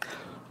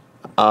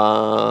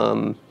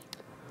 But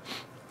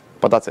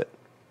that's it.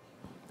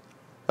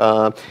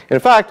 In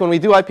fact, when we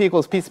do IP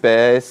equals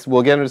PSPACE,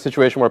 we'll get into a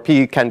situation where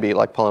P can be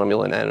like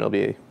polynomial in n. It'll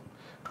be,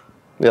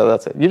 yeah,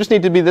 that's it. You just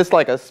need to be this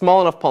like a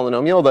small enough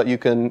polynomial that you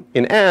can,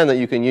 in n, that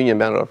you can union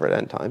bound it over at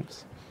n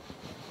times.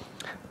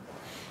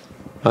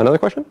 Another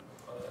question?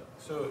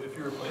 So if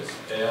you replace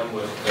AM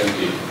with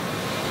NP,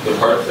 the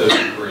part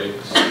that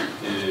breaks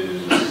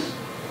is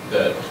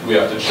that we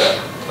have to check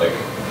like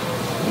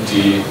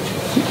D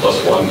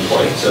plus 1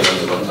 points and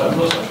then the runtime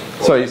plus 1.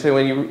 So you say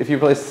if you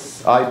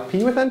replace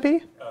IP with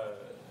NP?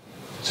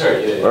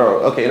 Sorry, yeah. Or,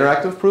 okay,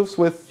 interactive proofs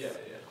with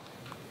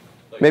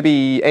Like,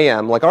 maybe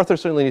AM. Like Arthur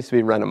certainly needs to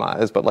be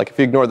randomized, but like if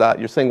you ignore that,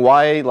 you're saying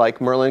why like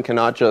Merlin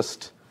cannot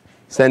just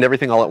send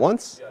everything all at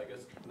once? yeah, I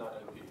guess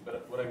not NP.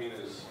 But what I mean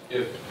is,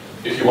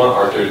 if you want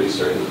Arthur to be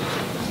certain,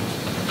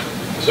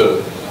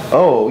 so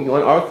Oh, you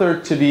want Arthur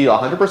to be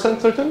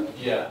 100% certain?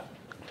 yeah.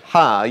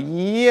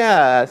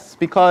 Yes,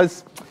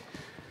 because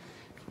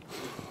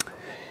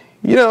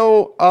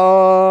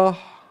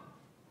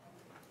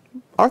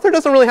Arthur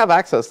doesn't really have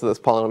access to this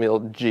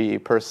polynomial G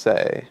per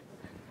se.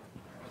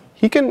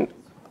 He can,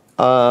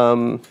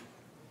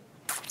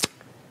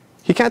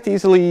 he can't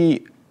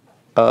easily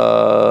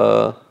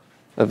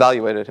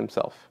evaluate it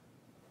himself.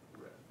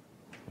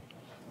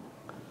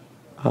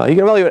 He can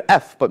evaluate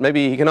F, but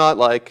maybe he cannot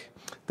like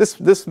this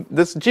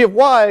G of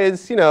y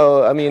is,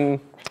 I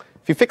mean,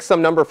 if you fix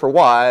some number for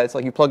y, it's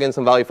like you plug in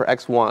some value for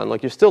x1.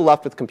 Like you're still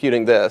left with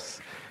computing this.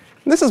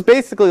 And this is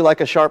basically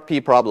like a sharp P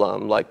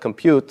problem, like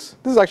compute.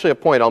 This is actually a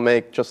point I'll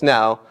make just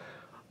now.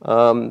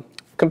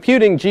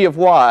 Computing G of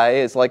y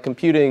is like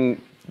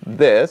computing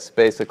this,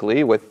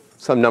 basically, with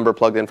some number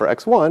plugged in for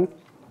x1. And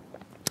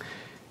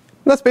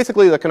that's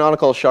basically the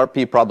canonical sharp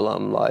P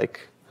problem,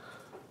 like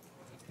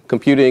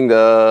computing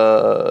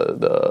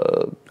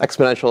the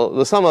exponential,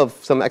 the sum of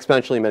some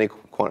exponentially many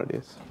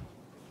quantities.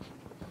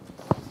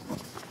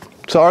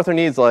 So Arthur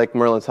needs like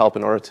Merlin's help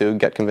in order to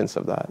get convinced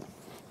of that.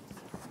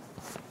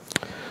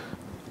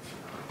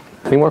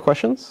 Any more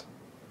questions?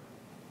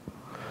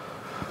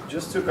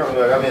 Just to come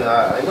back, I mean,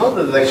 I know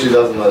that it actually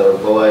doesn't matter,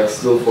 but like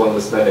still for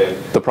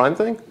understanding. The prime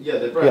thing? Yeah,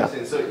 the prime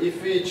thing. So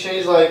if we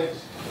change like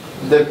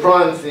the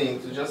prime thing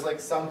to just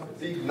like some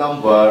big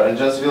number and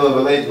just will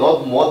evaluate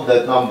not mod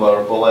that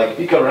number, but like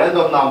pick a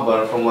random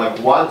number from like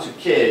 1 to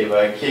k,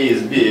 where k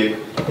is big,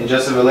 and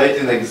just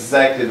evaluating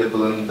exactly the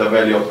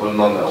value of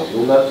polynomial.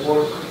 Will that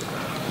work?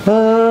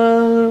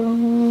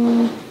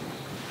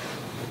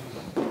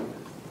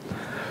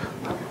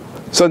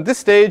 So at this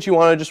stage, you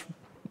want to just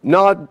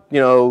not,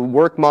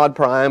 work mod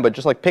prime, but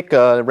just like pick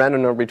a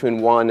random number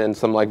between 1 and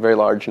some like very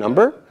large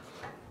number.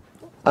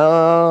 Yeah,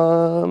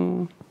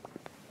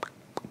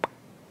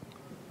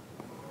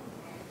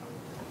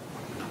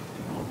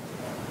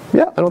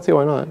 I don't see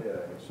why not.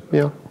 Yeah.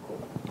 Yeah.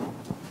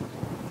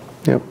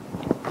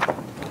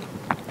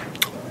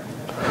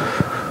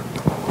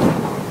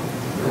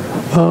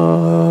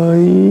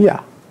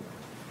 Yeah.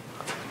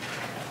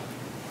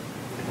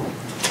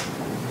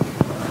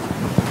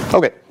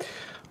 Okay.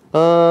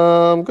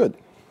 Good.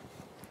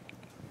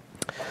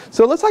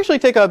 So let's actually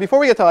take before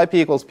we get to IP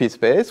equals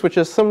PSPACE, which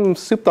is some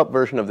souped up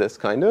version of this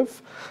kind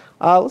of,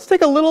 let's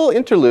take a little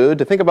interlude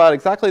to think about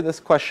exactly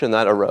this question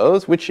that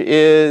arose, which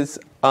is,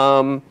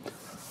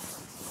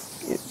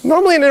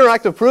 normally in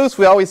interactive proofs,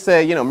 we always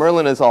say,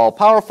 Merlin is all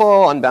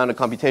powerful, unbounded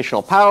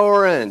computational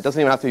power, and it doesn't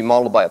even have to be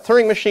modeled by a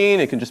Turing machine.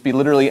 It can just be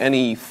literally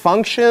any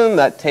function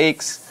that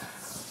takes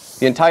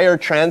the entire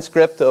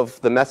transcript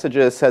of the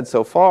messages said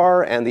so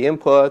far and the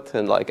input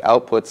and like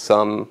outputs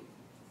some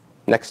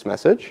next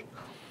message.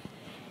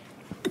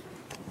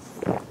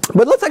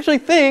 But let's actually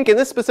think, in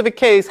this specific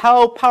case,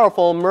 how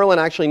powerful Merlin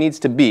actually needs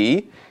to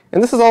be.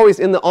 And this is always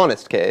in the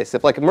honest case.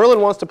 If like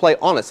Merlin wants to play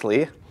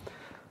honestly,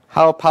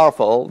 how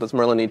powerful does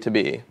Merlin need to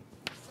be?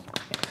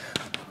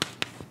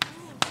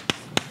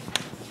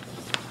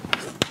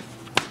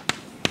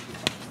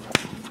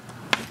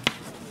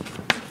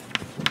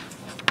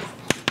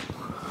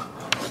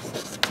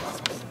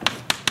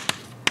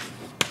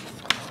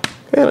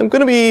 And I'm going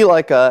to be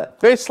like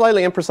very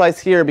slightly imprecise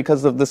here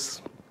because of this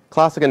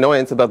classic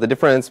annoyance about the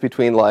difference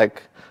between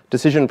like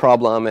decision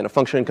problem and a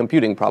function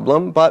computing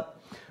problem. But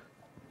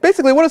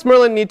basically, what does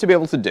Merlin need to be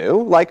able to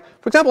do? Like,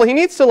 for example, he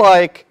needs to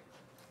like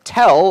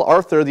tell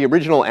Arthur the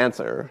original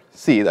answer,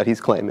 C, that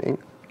he's claiming.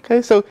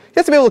 Okay, so he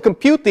has to be able to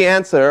compute the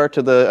answer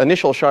to the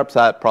initial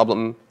sharp-sat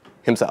problem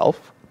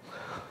himself.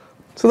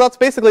 So that's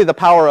basically the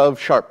power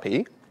of sharp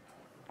P.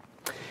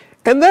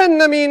 And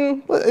then, I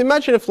mean,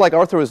 imagine if like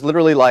Arthur was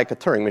literally like a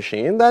Turing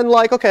machine. Then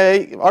like,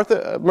 OK,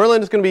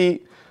 Merlin is going to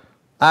be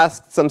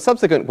asked some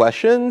subsequent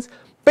questions.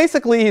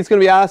 Basically, he's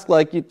going to be asked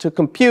like to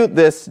compute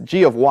this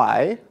g of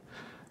y.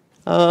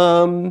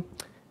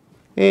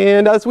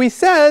 And as we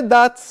said,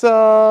 that's, g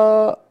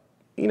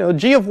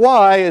of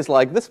y is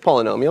like this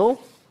polynomial.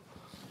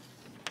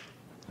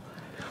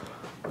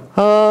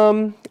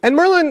 And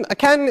Merlin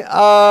can,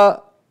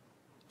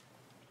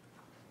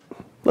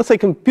 let's say,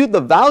 compute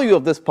the value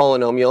of this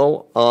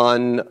polynomial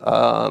on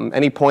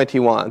any point he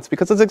wants.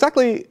 Because it's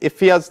exactly if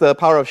he has the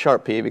power of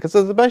sharp P, because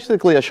it's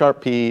basically a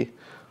sharp P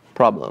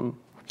problem.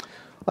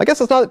 I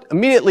guess it's not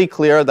immediately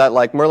clear that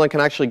like Merlin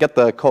can actually get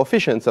the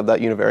coefficients of that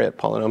univariate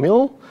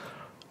polynomial.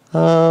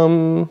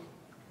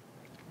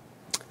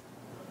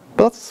 But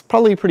that's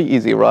probably pretty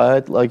easy,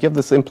 right? Like you have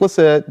this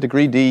implicit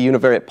degree D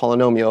univariate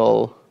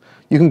polynomial.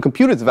 You can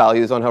compute its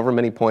values on however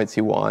many points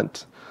you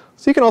want.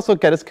 So you can also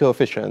get its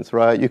coefficients,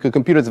 right? You could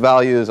compute its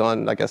values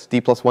on, I guess,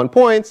 d plus 1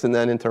 points and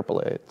then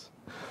interpolate.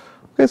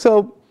 OK,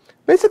 so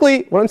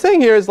basically, what I'm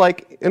saying here is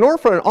like, in order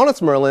for an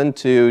honest Merlin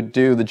to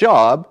do the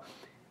job,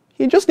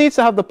 he just needs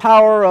to have the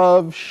power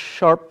of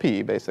sharp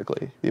P,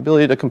 basically, the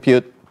ability to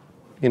compute,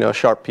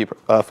 sharp P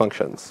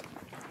functions.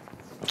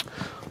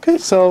 OK,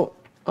 so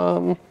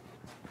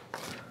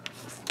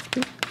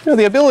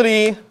the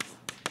ability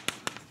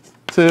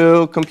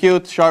to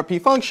compute sharp P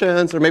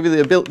functions, or maybe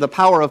the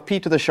power of P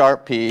to the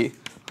sharp P,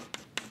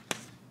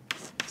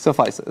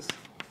 suffices.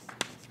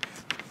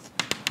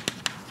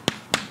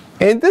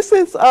 And this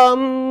is a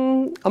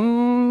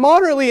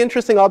moderately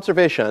interesting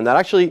observation that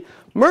actually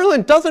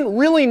Merlin doesn't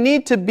really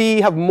need to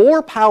have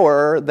more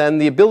power than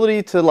the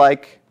ability to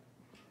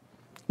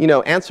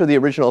answer the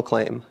original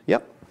claim.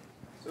 Yep.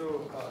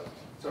 So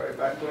sorry,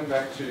 going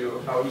back to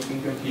how you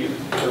can compute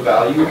the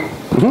value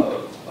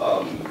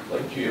of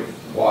like g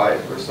of y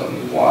for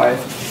some y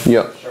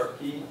sharp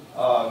P.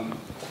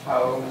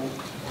 How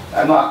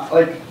I'm not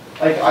like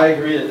I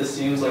agree that this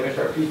seems like a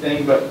sharp P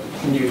thing, but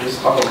can you just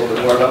talk a little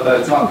bit more about that?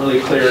 It's not really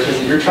clear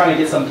because you're trying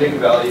to get some big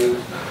value.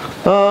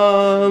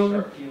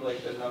 Sharp P,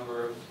 like the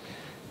number of.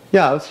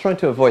 Yeah, I was trying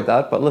to avoid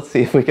that, but let's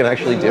see if we can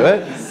actually do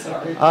it.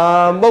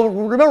 Well,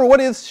 remember, what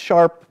is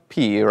sharp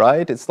P,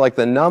 right? It's like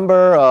the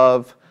number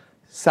of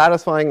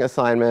satisfying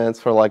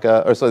assignments for like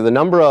the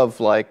number of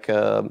like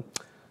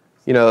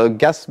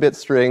guess bit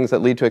strings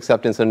that lead to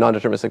acceptance in a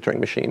non-deterministic Turing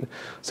machine.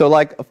 So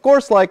like, of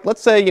course, like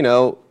let's say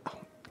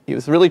he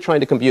was really trying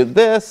to compute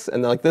this,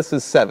 and like this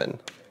is 7.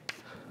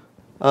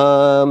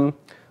 So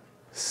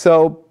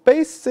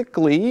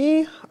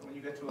basically, when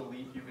you get to a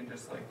leaf, you can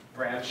just like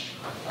branch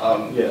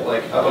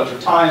like a bunch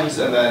of times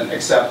and then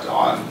accept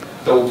on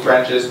the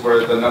branches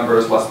where the number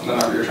is less than the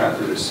number you're trying to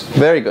produce.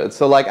 very good.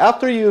 So like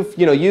after you've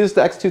used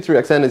the x2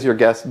 through xn as your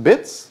guess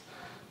bits,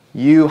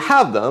 you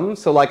have them.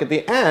 So like at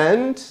the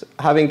end,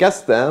 having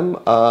guessed them,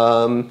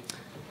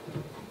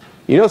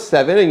 you know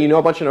 7 and you know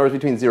a bunch of numbers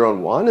between 0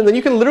 and 1. And then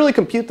you can literally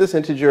compute this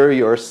integer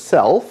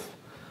yourself.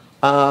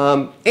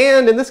 And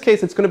in this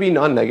case, it's going to be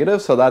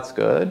non-negative, so that's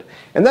good.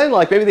 And then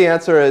like maybe the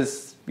answer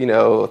is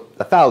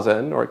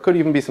 1,000, or it could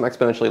even be some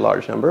exponentially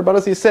large number. But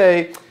as you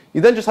say,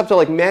 you then just have to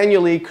like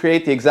manually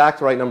create the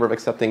exact right number of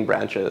accepting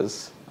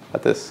branches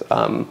at this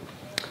node.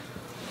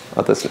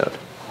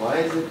 Why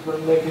is it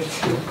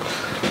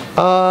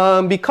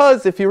non-negative?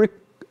 Because if you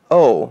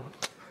oh.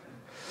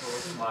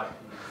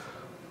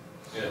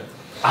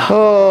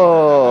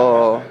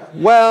 Oh,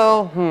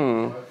 well,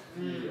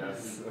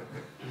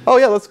 Oh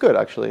yeah, that's good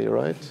actually,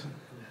 right?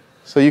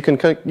 So you can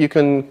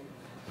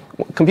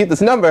compute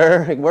this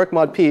number, work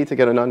mod p to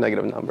get a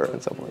non-negative number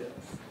and so forth.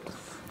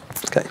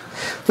 Okay,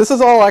 this is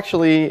all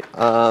actually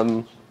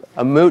a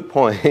moot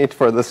point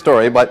for the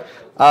story, but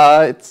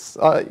I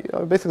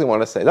basically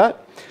want to say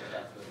that.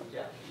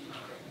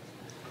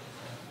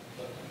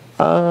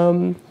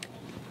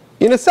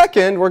 In a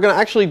second, we're going to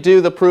actually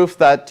do the proof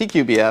that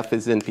TQBF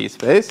is in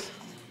PSPACE.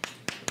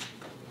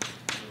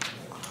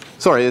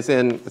 Sorry, it's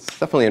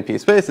definitely in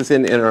PSPACE. It's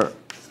in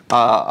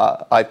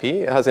IP.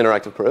 It has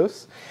interactive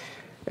proofs.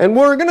 And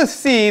we're going to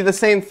see the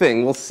same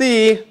thing. We'll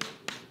see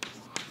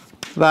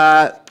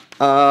that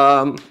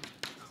the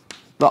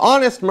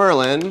honest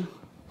Merlin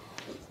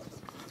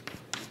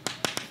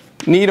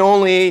need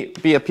only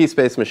be a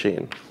PSPACE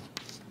machine.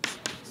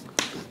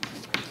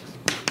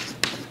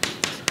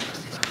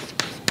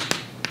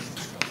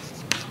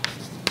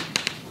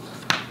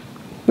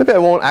 Maybe I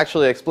won't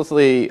actually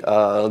explicitly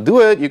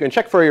do it. You can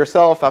check for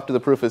yourself after the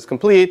proof is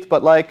complete.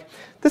 But like,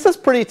 this is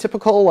pretty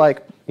typical.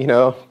 Like,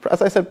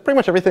 as I said, pretty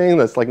much everything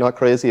that's like not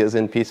crazy is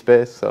in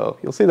PSPACE. So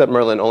you'll see that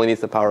Merlin only needs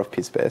the power of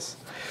PSPACE.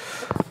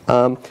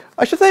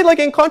 I should say, like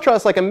in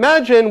contrast, like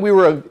imagine we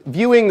were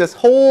viewing this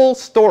whole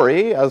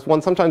story, as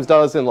one sometimes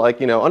does in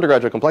like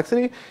undergraduate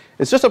complexity.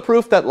 It's just a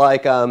proof that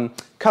like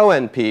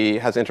co-NP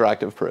has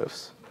interactive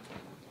proofs.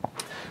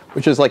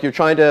 Which is like you're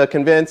trying to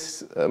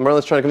convince,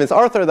 Merlin's trying to convince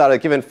Arthur that a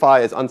given phi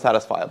is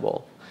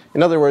unsatisfiable.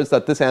 In other words,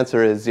 that this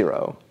answer is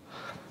 0.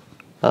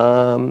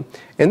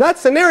 In that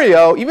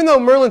scenario, even though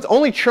Merlin's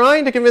only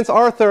trying to convince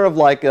Arthur of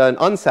like an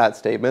unsat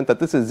statement, that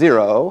this is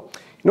 0,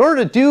 in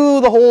order to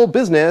do the whole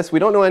business, we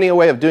don't know any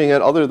way of doing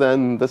it other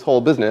than this whole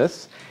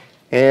business.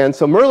 And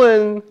so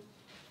Merlin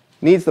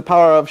needs the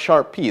power of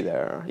sharp p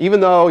there, even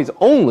though he's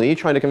only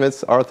trying to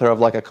convince Arthur of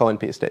like a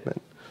co-NP statement.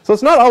 So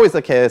it's not always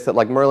the case that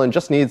like Merlin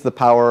just needs the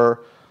power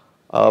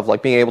of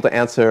like being able to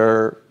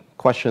answer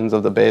questions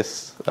of the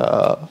base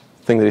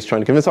thing that he's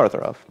trying to convince Arthur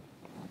of.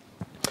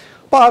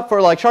 But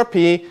for like sharp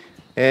p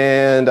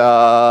and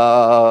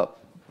PSPACE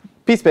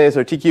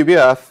or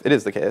TQBF, it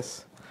is the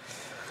case.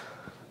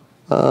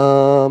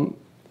 And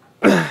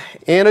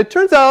it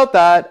turns out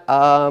that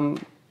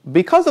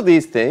because of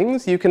these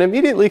things, you can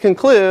immediately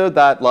conclude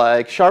that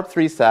like sharp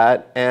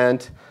 3sat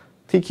and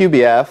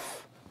TQBF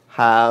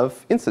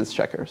have instance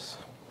checkers.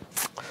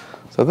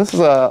 So this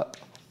is a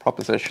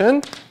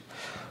proposition.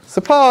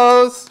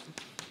 Suppose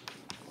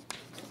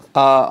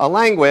a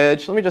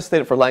language, let me just state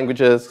it for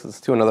languages because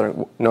it's too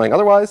annoying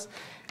otherwise,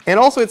 and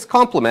also its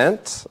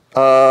complement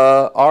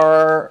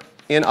are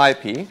in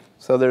IP.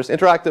 So there's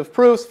interactive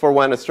proofs for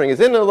when a string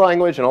is in the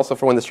language and also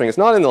for when the string is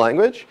not in the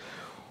language,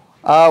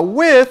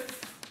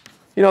 with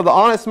the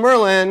honest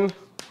Merlin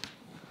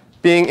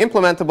being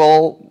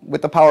implementable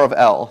with the power of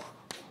L.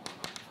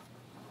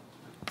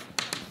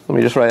 Let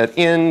me just write it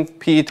in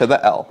P to the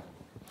L.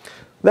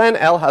 Then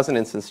L has an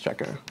instance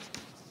checker.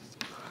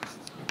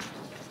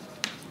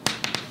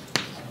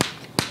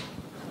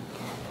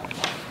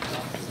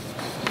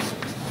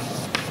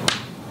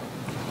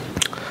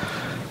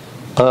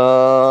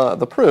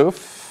 The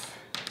proof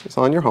is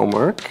on your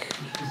homework,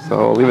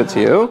 so I'll leave it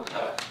to you.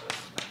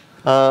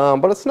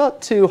 But it's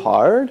not too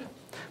hard.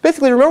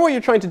 Basically, remember what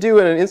you're trying to do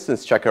in an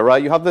instance checker,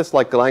 right? You have this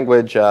like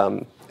language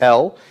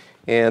L,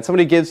 and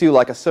somebody gives you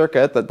like a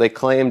circuit that they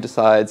claim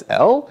decides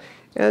L.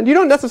 And you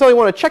don't necessarily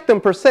want to check them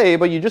per se,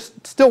 but you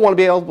just still want to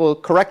be able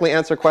to correctly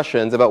answer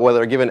questions about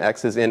whether a given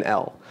X is in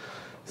L.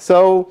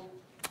 So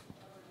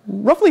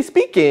roughly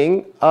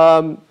speaking,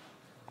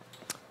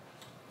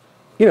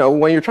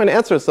 when you're trying to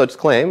answer such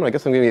claim, I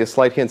guess I'm giving you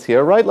slight hints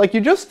here, right? Like you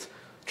just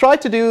try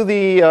to do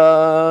the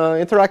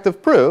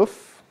interactive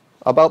proof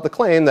about the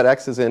claim that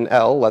X is in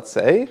L, let's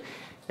say.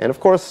 And of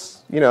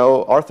course,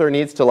 Arthur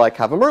needs to like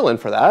have a Merlin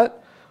for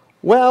that.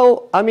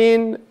 Well, I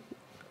mean,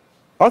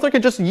 Arthur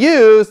could just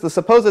use the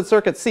supposed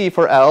circuit C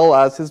for L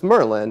as his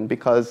Merlin,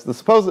 because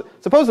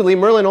supposedly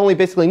Merlin only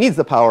basically needs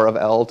the power of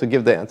L to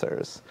give the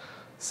answers.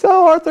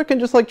 So Arthur can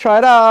just like try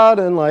it out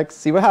and like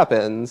see what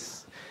happens.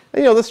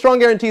 And, the strong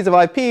guarantees of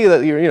IP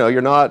that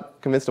you're not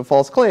convinced of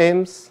false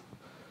claims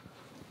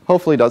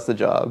hopefully does the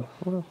job.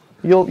 Well,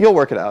 You'll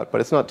work it out, but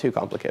it's not too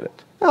complicated.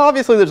 Now,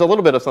 obviously, there's a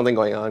little bit of something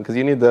going on because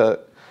you need the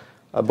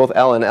both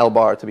L and L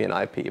bar to be an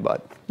IP,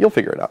 but you'll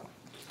figure it out.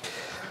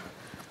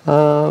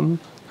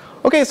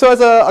 Okay, so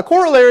as a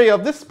corollary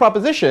of this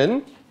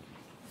proposition,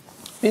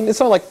 I mean, it's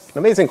not like an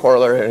amazing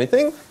corollary or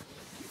anything,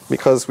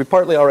 because we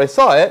partly already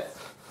saw it.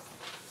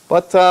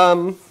 But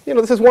you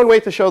know, this is one way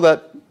to show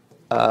that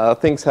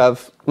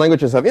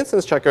languages have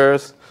instance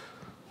checkers.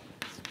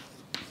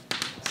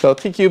 So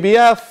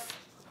TQBF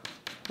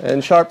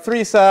and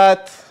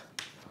sharp3sat.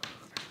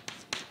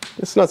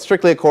 It's not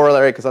strictly a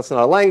corollary because that's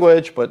not a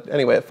language, but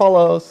anyway, it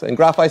follows. And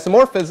graph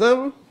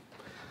isomorphism.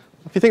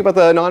 If you think about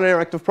the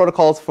non-interactive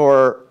protocols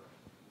for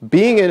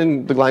being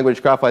in the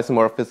language graph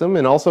isomorphism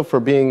and also for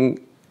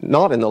being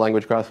not in the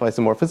language graph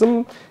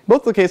isomorphism,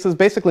 both the cases,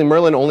 basically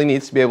Merlin only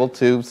needs to be able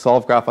to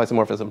solve graph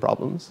isomorphism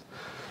problems.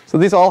 So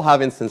these all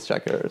have instance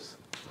checkers.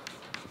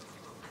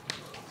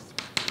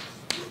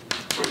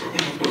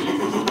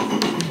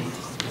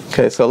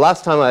 Okay, so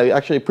last time I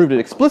actually proved it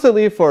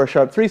explicitly for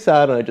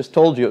sharp3sat, and I just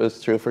told you it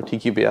was true for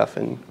TQBF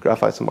and graph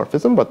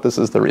isomorphism, but this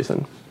is the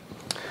reason.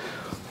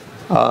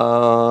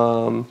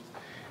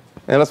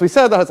 And as we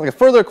said, that has like a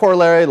further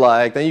corollary,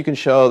 like then you can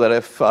show that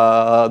if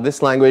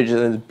this language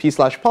is in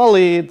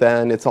P/poly,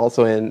 then it's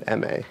also in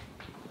MA.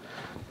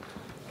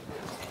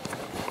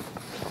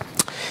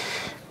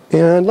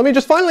 And let me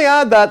just finally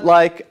add that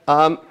like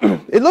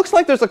it looks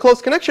like there's a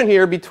close connection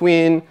here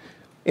between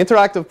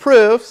interactive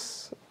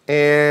proofs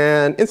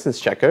and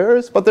instance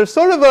checkers, but there's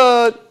sort of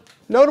a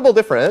notable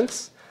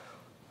difference.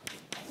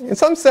 In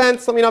some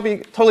sense, let me not be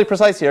totally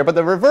precise here, but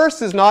the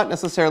reverse is not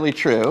necessarily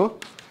true.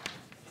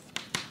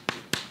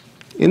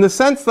 In the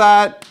sense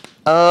that,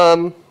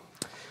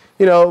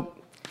 you know,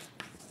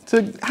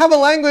 to have a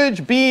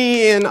language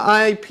be in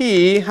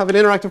IP, have an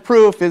interactive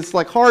proof is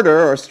like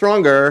harder or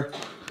stronger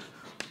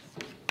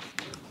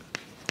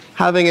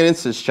having an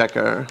instance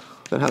checker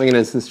than having an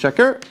instance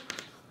checker.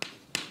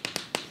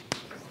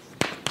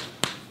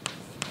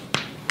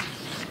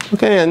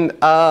 Okay, and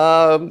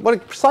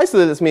what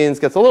precisely this means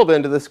gets a little bit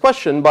into this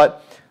question,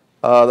 but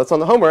that's on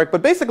the homework.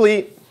 But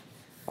basically,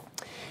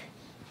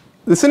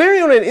 the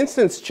scenario in an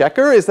instance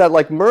checker is that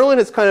like Merlin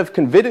is kind of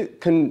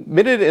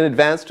committed in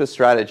advance to a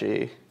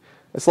strategy.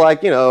 It's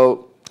like, you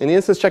know, in the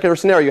instance checker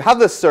scenario, you have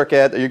this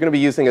circuit that you're going to be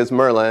using as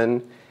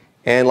Merlin,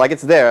 and like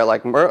it's there.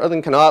 Like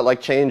Merlin cannot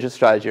like change his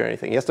strategy or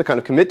anything. He has to kind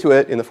of commit to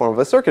it in the form of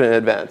a circuit in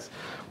advance.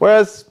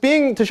 Whereas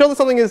to show that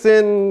something is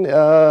in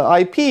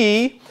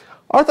IP,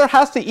 Arthur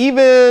has to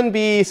even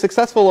be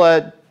successful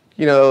at,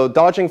 you know,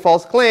 dodging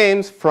false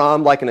claims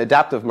from like an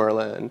adaptive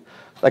Merlin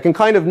that can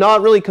kind of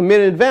not really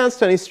commit in advance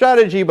to any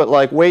strategy, but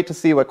like wait to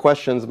see what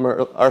questions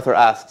Arthur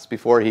asks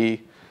before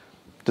he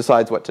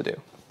decides what to do.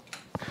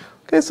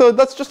 Okay, so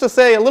that's just to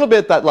say a little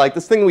bit that like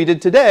this thing we did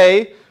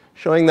today,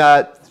 showing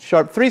that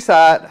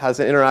sharp3sat has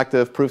an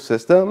interactive proof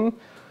system,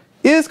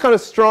 is kind of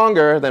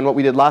stronger than what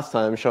we did last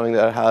time, showing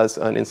that it has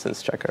an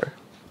instance checker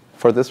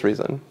for this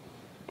reason.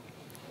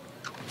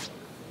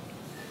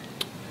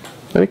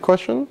 Any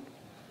question?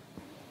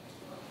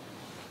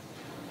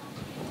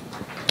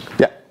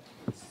 Yeah.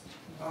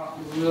 Not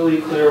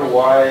really clear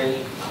why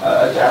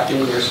adapting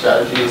your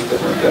strategy is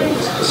different than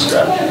just the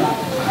strategy.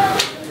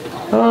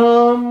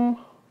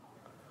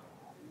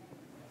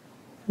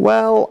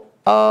 Well,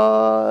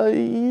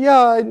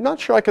 yeah, I'm not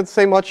sure I could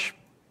say much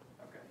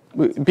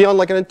beyond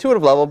like an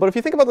intuitive level. But if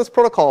you think about this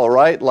protocol,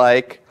 right,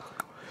 like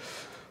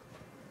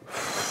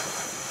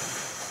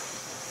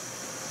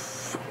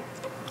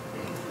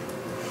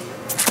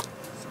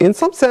in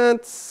some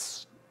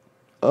sense,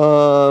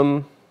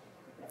 in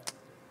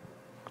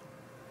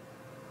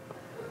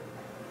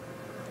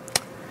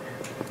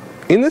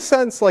this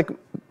sense, like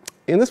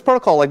in this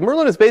protocol, like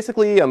Merlin is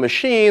basically a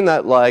machine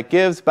that like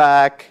gives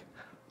back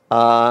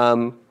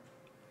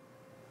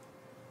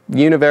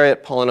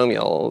univariate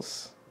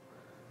polynomials.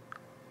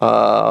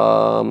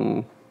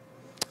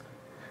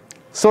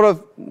 Sort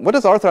of, what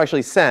does Arthur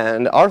actually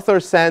send? Arthur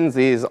sends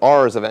these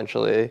R's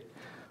eventually.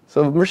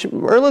 So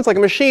Merlin's like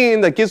a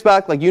machine that gives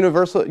back like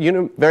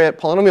univariate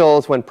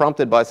polynomials when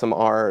prompted by some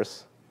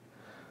R's.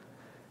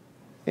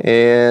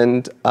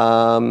 And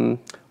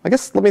I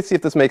guess let me see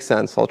if this makes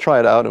sense. I'll try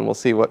it out and we'll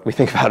see what we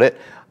think about it.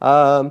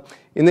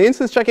 In the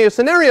instance checking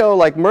scenario,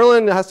 like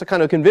Merlin has to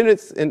kind of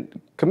commit in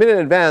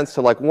advance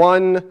to like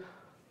one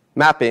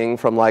mapping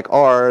from like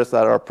R's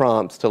that are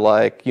prompts to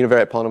like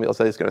univariate polynomials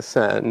that he's going to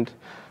send.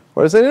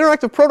 Whereas an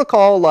interactive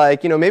protocol,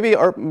 like, you know, maybe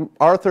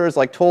Arthur's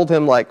like told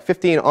him like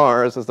 15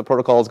 R's as the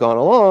protocol's gone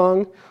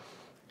along.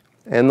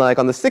 And like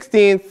on the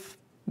 16th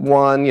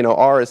one, you know,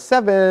 R is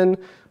 7.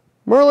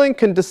 Merlin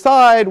can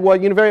decide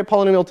what univariate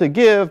polynomial to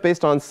give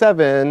based on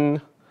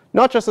 7,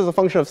 not just as a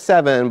function of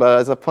 7, but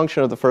as a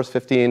function of the first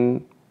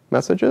 15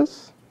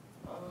 messages.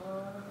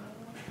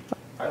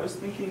 I was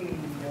thinking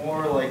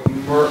more like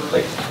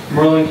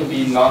Merlin can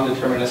be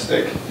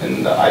non-deterministic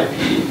in the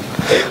IP.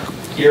 Like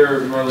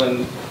here,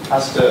 Merlin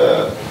has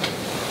to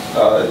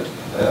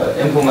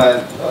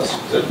implement a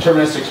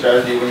deterministic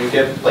strategy when you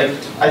get, like,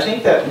 I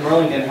think that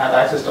Merlin didn't have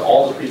access to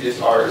all the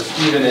previous R's,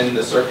 even in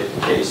the circuit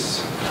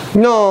case.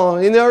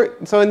 No,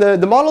 so in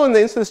the model in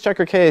the instance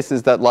checker case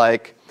is that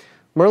like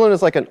Merlin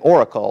is like an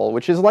oracle,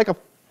 which is like a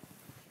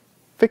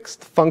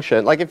fixed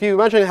function. Like if you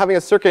imagine having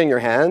a circuit in your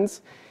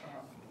hands,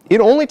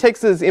 it only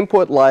takes as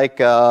input like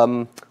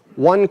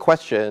one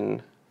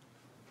question.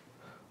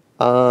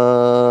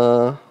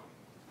 Maybe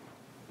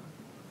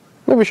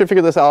we should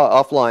figure this out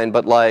offline,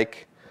 but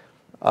like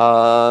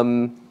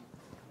I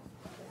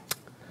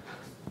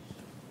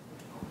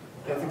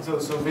think so.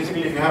 So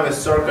basically, if you have a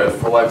circuit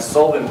for like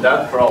solving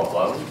that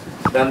problem,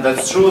 then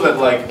that's true that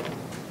like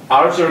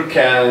Arthur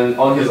can,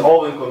 on his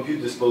own,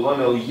 compute this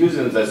polynomial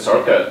using that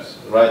circuit,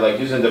 right? Like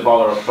using the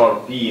power of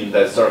short p in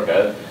that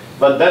circuit.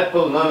 But that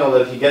polynomial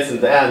that he gets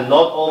in the end,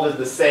 not always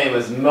the same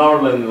as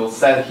Merlin will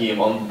send him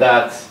on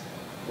that,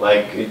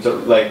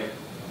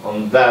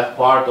 on that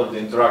part of the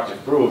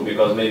interactive proof,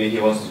 because maybe he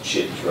wants to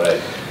cheat,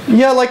 right?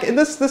 Yeah, like in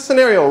this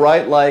scenario,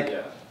 right?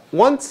 Like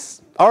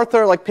once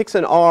Arthur like picks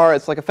an R,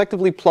 it's like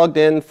effectively plugged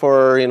in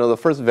for the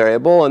first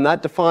variable, and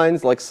that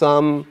defines like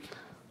some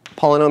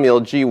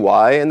polynomial gy.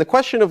 And the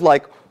question of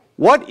like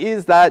what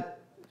is that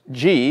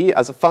g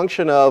as a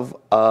function of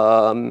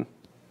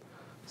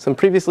some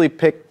previously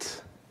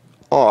picked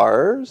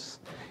R's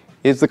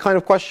is the kind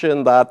of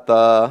question that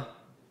the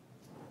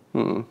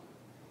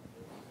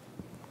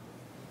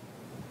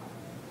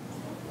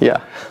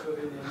yeah. So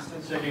in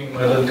instance checking,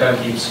 Merlin can't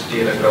keep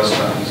state across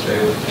terms,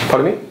 right?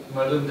 Pardon me?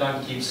 Merlin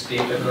can't keep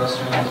state across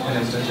terms in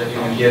instance checking,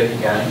 and here he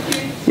can.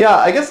 Yeah,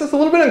 I guess it's a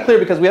little bit unclear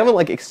because we haven't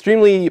like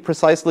extremely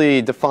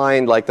precisely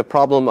defined like the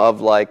problem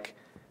of like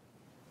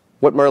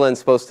what Merlin's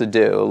supposed to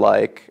do.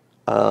 Like,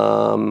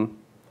 because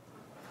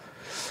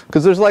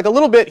there's like a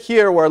little bit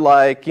here where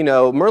like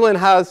Merlin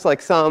has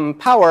like some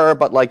power,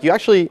 but like you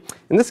actually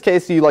in this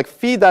case you like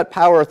feed that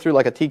power through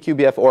like a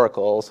TQBF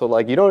oracle. So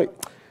like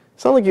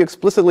it's not like you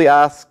explicitly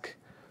ask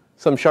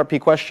some sharp p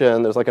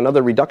question. There's like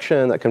another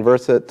reduction that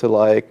converts it to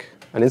like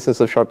an instance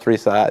of sharp 3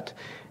 sat,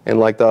 and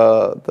like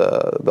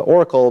the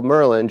oracle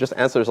Merlin just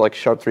answers like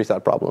sharp 3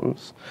 sat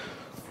problems.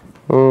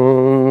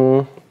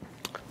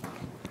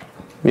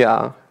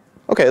 Yeah.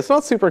 Okay, it's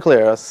not super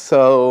clear.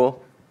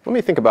 So let me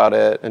think about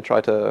it and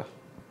try to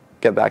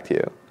get back to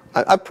you.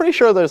 I'm pretty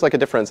sure there's like a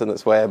difference in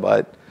this way,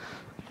 but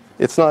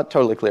it's not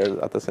totally clear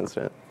at this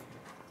instant.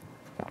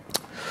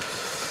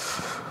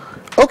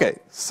 Okay,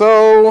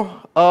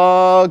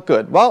 so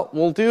good. Well,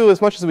 we'll do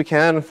as much as we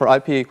can for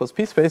IP equals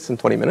PSPACE in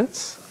 20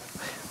 minutes.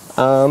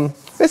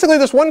 Basically,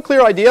 there's one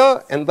clear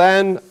idea, and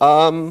then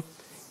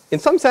in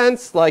some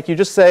sense, like you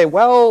just say,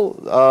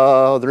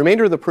 well, the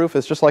remainder of the proof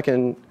is just like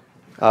in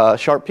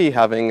sharp p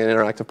having an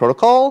interactive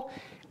protocol.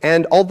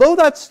 And although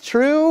that's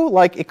true,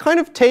 like it kind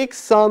of takes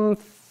some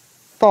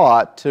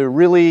thought to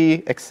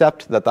really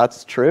accept that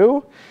that's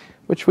true,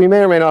 which we may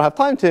or may not have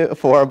time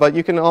for, but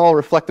you can all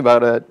reflect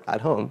about it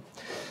at home.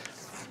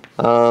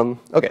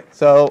 Okay,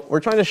 so we're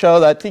trying to show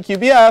that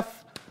TQBF,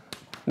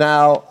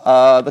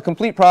 now the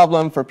complete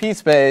problem for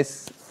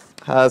PSPACE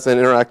has an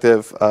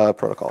interactive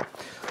protocol.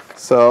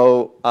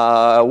 So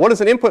what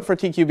does an input for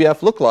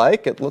TQBF look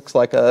like? It looks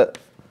like a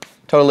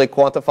totally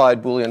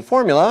quantified Boolean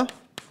formula.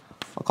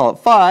 I'll call it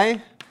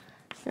phi.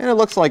 And it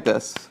looks like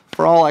this.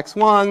 For all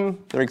x1,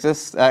 there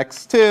exists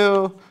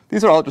x2.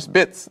 These are all just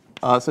bits,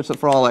 such that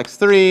for all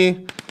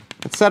x3,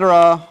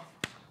 etc.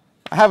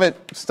 I have it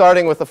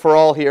starting with a for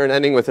all here and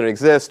ending with an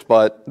exist,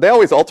 but they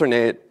always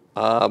alternate.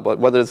 But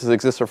whether this is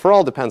exist or for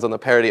all depends on the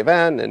parity of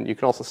n. And you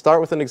can also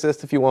start with an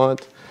exist if you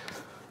want.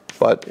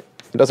 But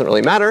it doesn't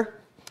really matter.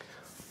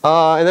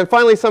 And then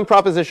finally, some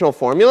propositional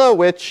formula,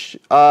 which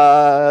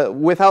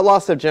without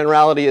loss of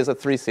generality is a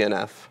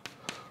 3CNF.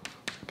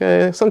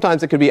 Okay,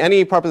 sometimes it could be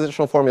any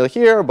propositional formula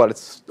here, but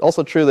it's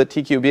also true that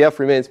TQBF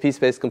remains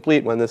PSPACE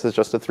complete when this is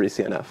just a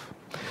 3CNF.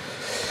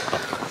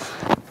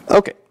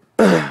 Okay.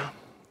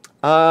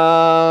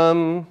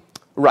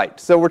 Right,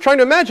 so we're trying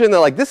to imagine that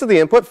like this is the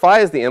input,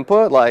 phi is the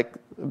input, like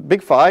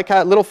big phi,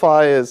 little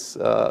phi is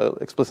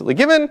explicitly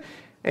given,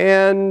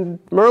 and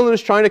Merlin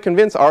is trying to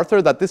convince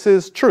Arthur that this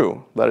is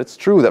true, that it's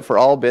true that for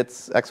all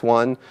bits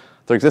x1,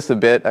 there exists a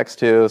bit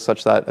x2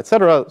 such that,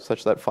 etc.,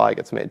 such that phi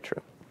gets made true.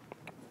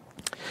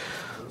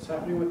 What's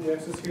happening with the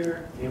x's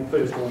here? The input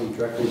is going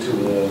directly to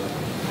the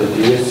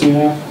DSC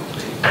now?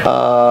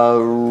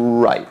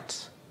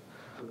 Right.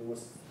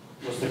 What's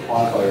the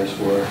quantifiers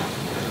for?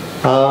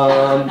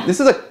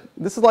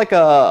 This is like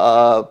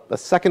a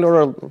second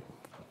order,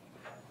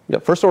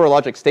 first order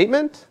logic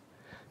statement,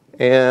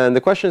 and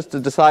the question is to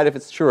decide if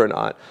it's true or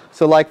not.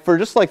 So like for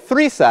just like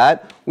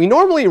 3sat, we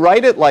normally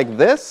write it like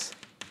this,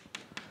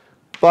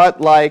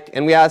 but like,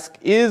 and we ask,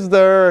 is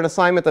there an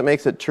assignment that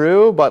makes it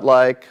true? But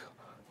like,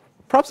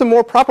 perhaps a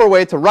more proper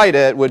way to write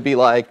it would be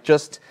like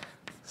just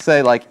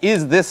say like,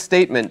 is this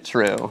statement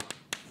true?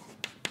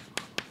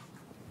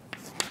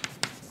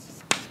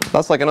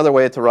 That's like another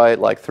way to write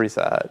like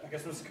 3sat. I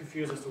guess I was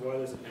confused as to why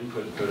there's an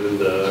input put in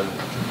the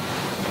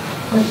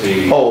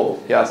Oh,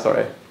 yeah,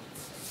 sorry.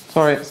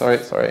 Sorry.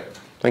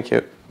 Thank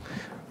you.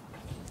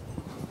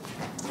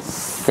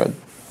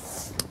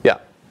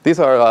 These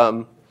are,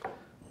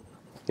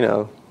 you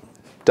know,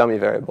 dummy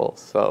variables.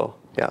 So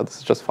yeah, this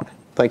is just fine.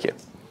 Thank you.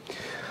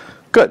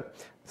 Good.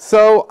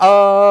 So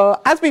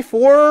as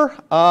before,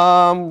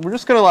 we're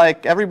just going to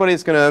like,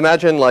 everybody's going to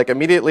imagine like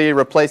immediately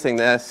replacing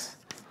this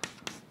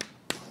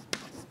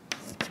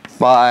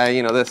by,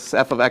 you know, this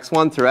f of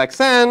x1 through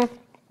xn,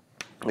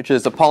 which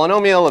is a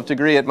polynomial of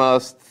degree at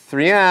most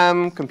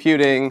 3m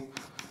computing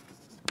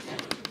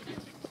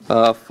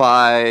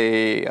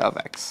phi of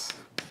x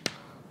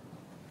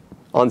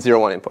on 0,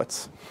 1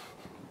 inputs.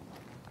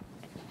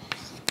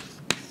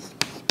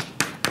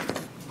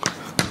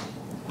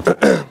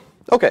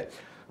 OK.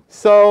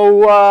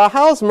 So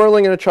how's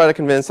Merlin going to try to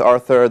convince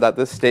Arthur that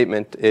this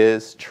statement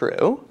is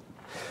true?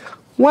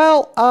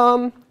 Well,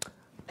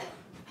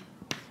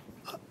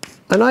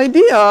 an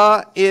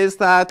idea is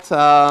that,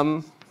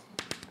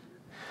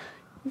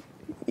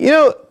 you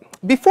know,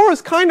 before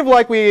it's kind of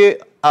like we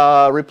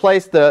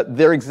replaced the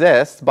there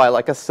exists by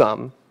like a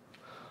sum.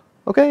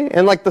 OK?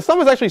 And like the sum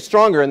is actually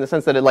stronger in the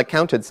sense that it like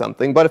counted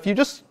something. But if you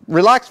just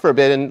relax for a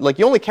bit and like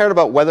you only cared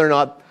about whether or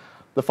not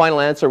the final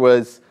answer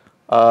was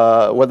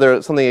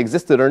whether something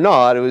existed or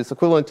not, it was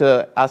equivalent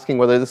to asking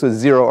whether this was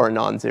 0 or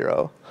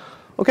non-zero.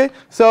 OK?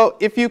 So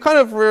if you kind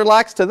of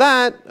relax to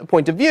that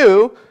point of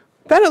view,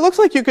 then it looks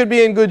like you could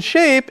be in good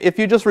shape if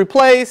you just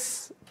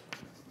replace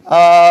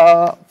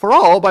for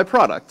all by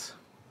product.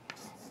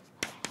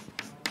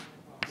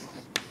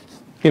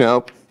 You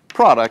know,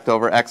 product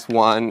over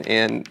x1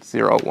 and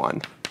 0,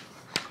 1.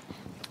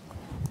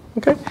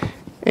 OK?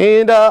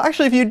 And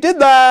actually, if you did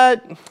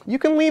that, you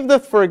can leave the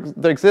for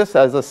the exists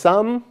as a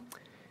sum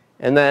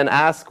and then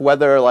ask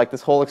whether like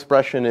this whole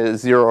expression is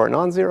 0 or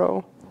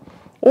non-zero.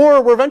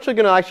 Or we're eventually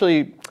going to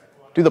actually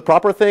do the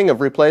proper thing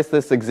of replace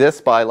this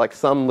exists by like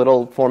some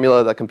little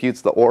formula that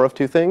computes the or of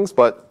two things.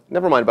 But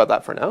never mind about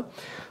that for now.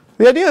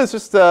 The idea is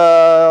just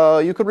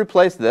you could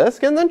replace this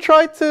and then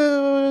try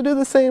to do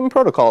the same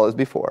protocol as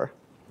before.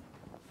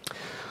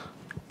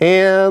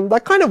 And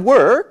that kind of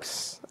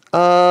works.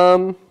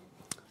 The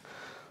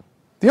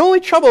only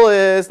trouble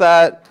is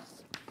that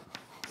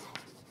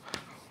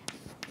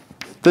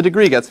the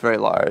degree gets very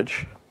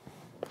large.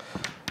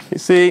 You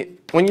see,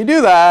 when you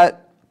do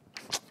that,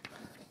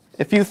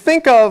 if you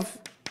think of,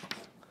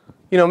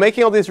 you know,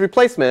 making all these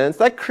replacements,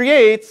 that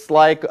creates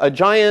like a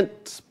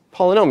giant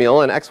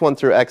polynomial in x1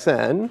 through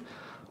xn.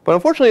 But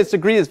unfortunately, its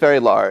degree is very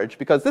large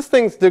because this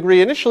thing's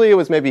degree initially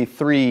was maybe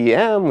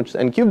 3m, which is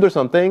n cubed or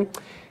something.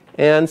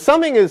 And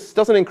summing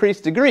doesn't increase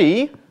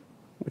degree,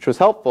 which was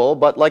helpful.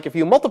 But like if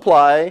you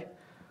multiply,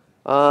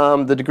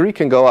 the degree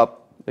can go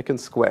up. It can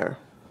square.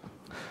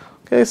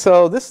 OK,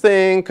 so this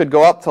thing could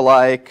go up to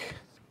like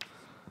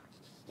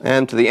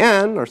m to the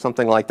n or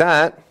something like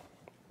that.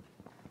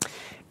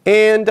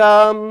 And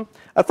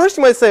at first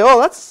you might say, oh,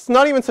 that's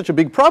not even such a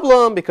big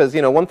problem because,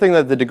 you know, one thing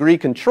that the degree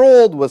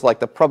controlled was like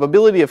the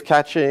probability of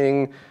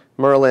catching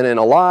Merlin in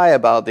a lie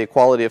about the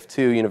equality of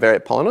two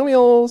univariate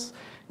polynomials.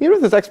 Even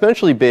if it's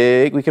exponentially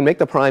big, we can make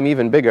the prime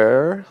even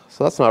bigger.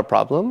 So that's not a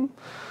problem.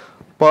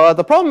 But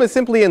the problem is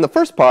simply in the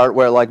first part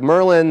where like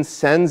Merlin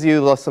sends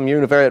you some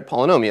univariate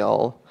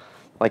polynomial.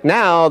 Like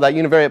now, that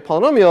univariate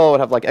polynomial would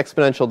have like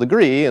exponential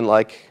degree. And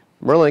like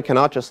Merlin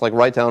cannot just like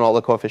write down all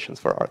the coefficients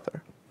for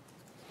Arthur.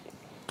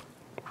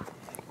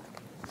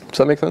 Does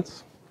that make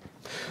sense?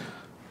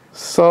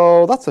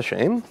 So that's a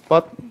shame.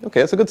 But OK,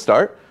 it's a good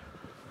start.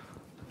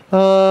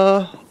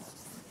 So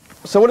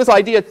what is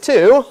idea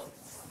 2?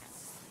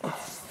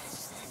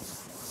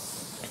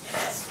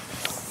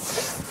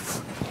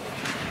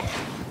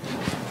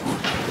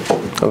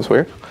 That was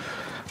weird.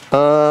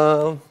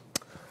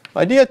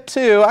 Idea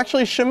 2,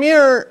 actually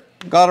Shamir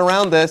got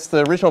around this,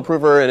 the original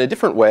prover, in a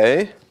different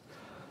way.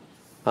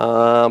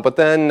 But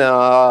then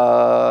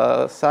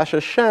Sasha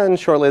Shen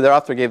shortly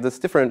thereafter gave this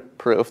different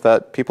proof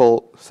that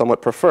people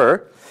somewhat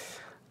prefer.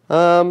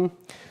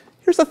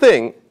 Here's the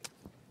thing.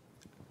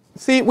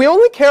 See, we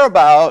only care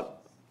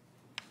about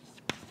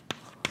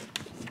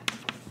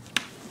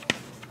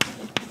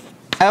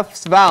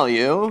f's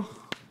value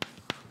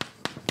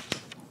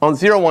on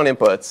 0, 1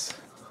 inputs.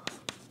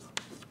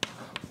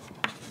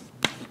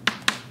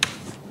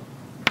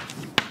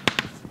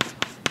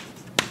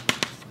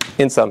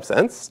 In some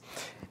sense.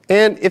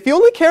 And if you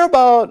only care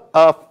about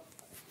a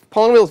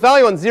polynomial's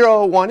value on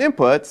 0, 1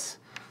 inputs,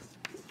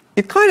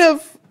 it kind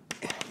of,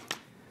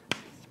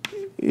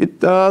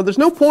 there's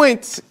no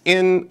point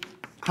in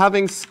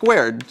having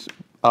squared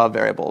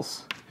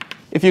variables,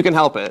 if you can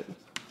help it.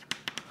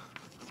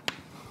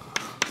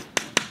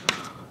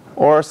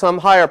 Or some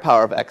higher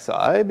power of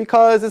xi,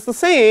 because it's the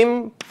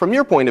same, from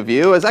your point of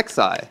view, as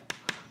xi.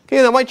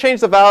 OK, that might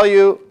change the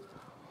value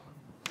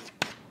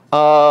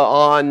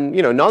on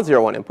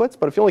non-zero 1 inputs.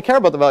 But if you only care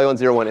about the value on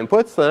 0, 1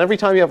 inputs, then every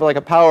time you have like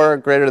a power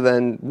greater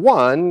than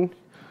 1,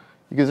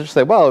 you can just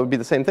say, well, it would be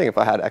the same thing if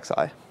I had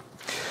xi.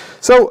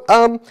 So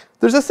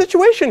there's a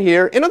situation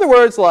here. In other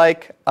words,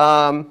 like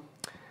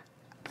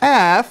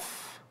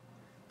f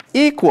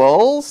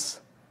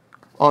equals,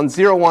 on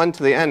 0, 1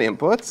 to the n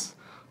inputs,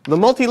 the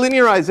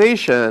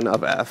multilinearization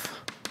of f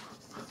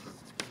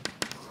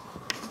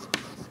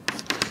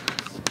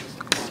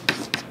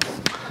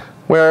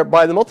Where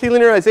by the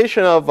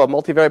multilinearization of a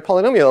multivariate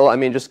polynomial, I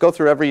mean just go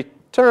through every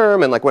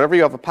term, and like whenever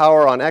you have a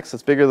power on x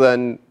that's bigger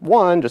than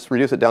 1, just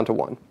reduce it down to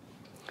 1.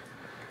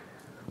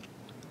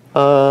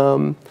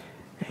 And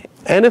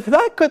if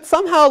that could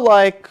somehow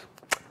like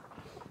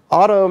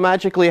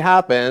auto-magically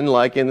happen,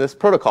 like in this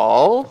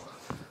protocol,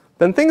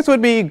 then things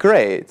would be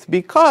great.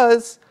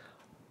 Because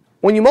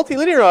when you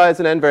multilinearize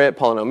an n-variate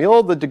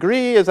polynomial, the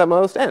degree is at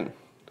most n.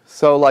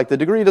 So like the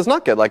degree does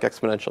not get like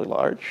exponentially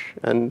large,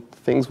 and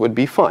things would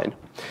be fine.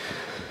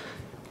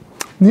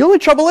 The only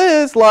trouble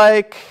is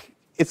like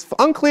it's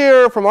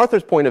unclear from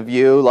Arthur's point of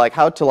view like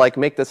how to like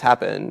make this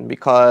happen,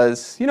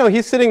 because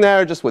he's sitting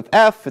there just with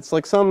f. It's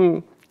like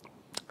some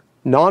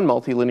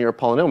non-multilinear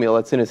polynomial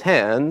that's in his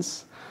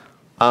hands.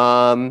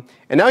 And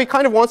now he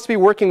kind of wants to be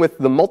working with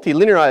the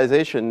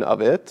multilinearization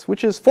of it,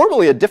 which is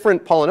formally a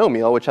different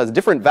polynomial, which has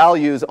different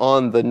values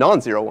on the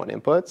non-zero one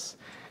inputs.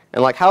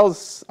 And like,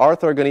 how's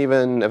Arthur going to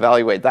even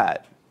evaluate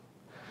that?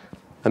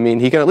 I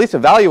mean, he can at least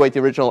evaluate the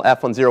original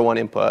f on 0, 1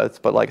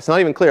 inputs, but like, it's not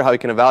even clear how he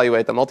can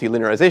evaluate the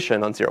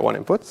multilinearization on 0, 1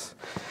 inputs,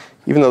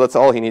 even though that's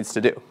all he needs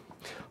to do.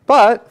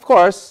 But of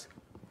course,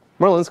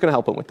 Merlin's going to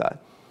help him with that.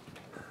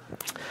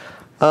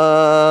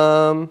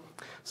 So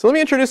let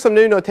me introduce some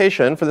new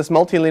notation for this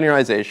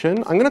multilinearization.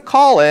 I'm going to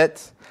call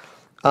it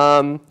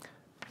L1,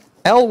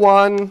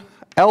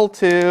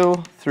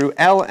 L2 through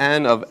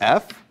Ln of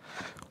f,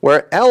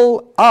 where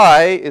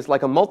Li is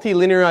like a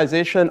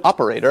multilinearization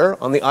operator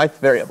on the ith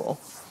variable.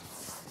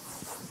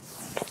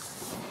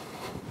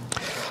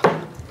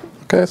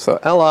 Okay, so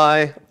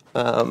Li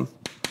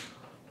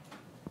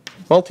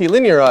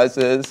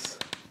multilinearizes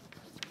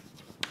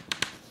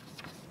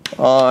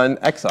on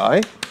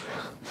xi.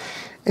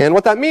 And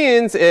what that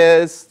means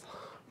is,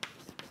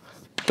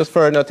 just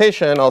for a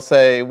notation, I'll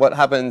say what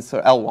happens to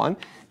L1.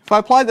 If I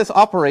apply this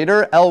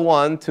operator,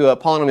 L1, to a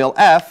polynomial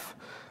f,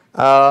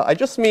 I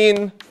just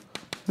mean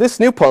this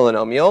new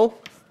polynomial,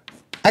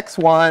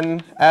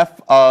 x1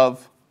 f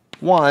of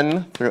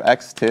 1 through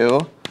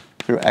x2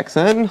 through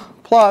xn,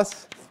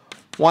 plus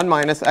 1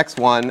 minus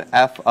x1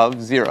 f of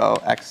 0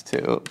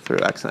 x2 through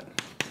xn.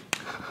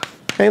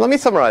 Okay, let me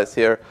summarize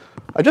here.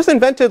 I just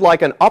invented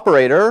like an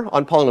operator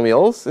on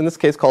polynomials, in this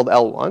case called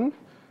L1,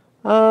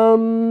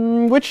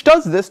 which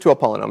does this to a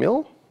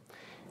polynomial.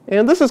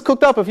 And this is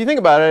cooked up. If you think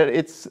about it,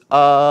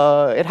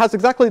 it has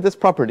exactly this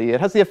property.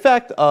 It has the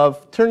effect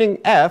of turning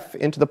f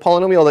into the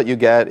polynomial that you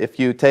get if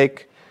you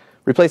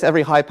replace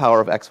every high power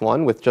of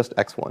x1 with just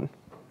x1.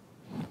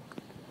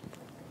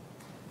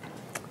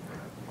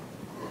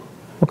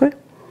 Okay.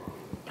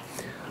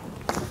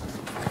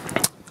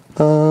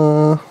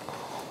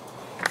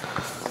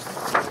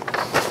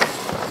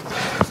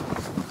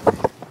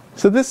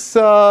 So this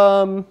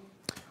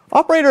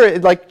operator,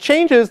 it like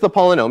changes the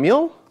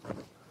polynomial.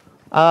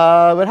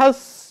 It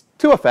has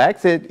two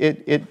effects.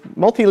 It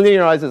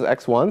multilinearizes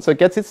x1, so it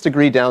gets its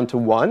degree down to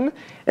 1.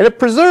 And it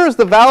preserves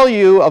the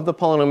value of the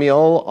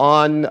polynomial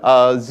on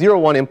 0,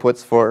 1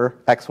 inputs for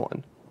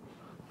x1.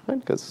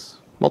 Right? Because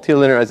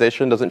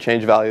multilinearization doesn't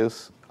change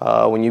values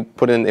when you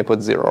put in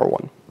input 0 or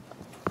 1.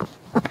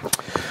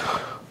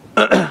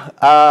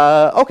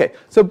 OK,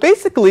 so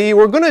basically,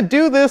 we're going to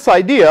do this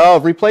idea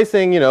of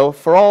replacing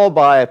for all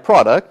by a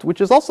product, which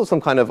is also some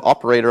kind of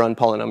operator on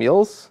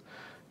polynomials,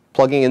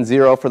 plugging in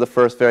 0 for the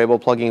first variable,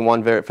 plugging in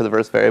 1 for the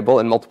first variable,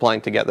 and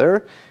multiplying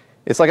together.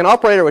 It's like an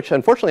operator which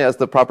unfortunately has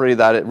the property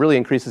that it really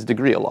increases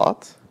degree a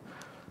lot.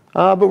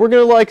 But we're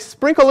going to like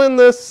sprinkle in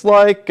this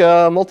like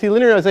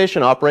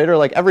multilinearization operator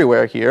like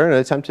everywhere here in an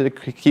attempt to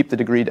keep the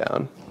degree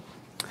down.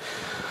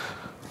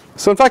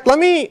 So in fact, let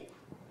me,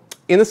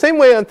 in the same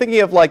way I'm thinking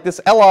of like this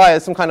Li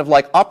as some kind of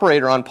like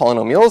operator on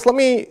polynomials, let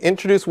me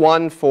introduce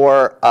one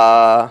for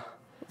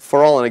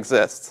all and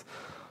exists.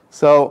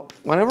 So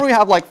whenever we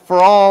have like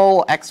for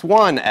all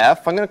x1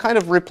 f, I'm going to kind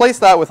of replace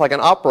that with like an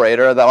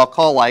operator that I'll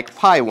call like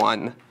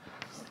pi1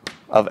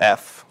 of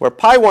f, where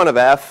pi1 of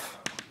f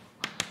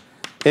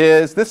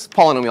is this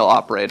polynomial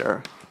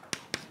operator.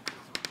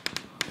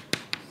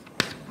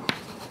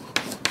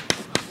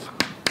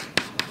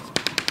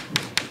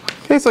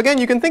 Okay, so again,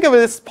 you can think of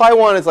this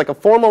pi1 as like a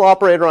formal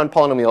operator on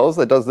polynomials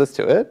that does this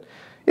to it.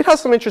 It has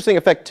some interesting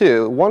effect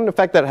too. One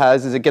effect that it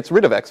has is it gets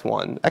rid of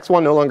x1.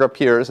 x1 no longer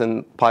appears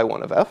in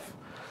pi1 of f.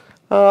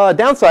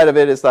 Downside of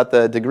it is that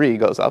the degree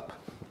goes up.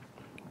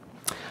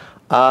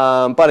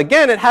 But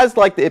again, it has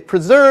like it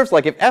preserves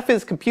like if f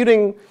is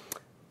computing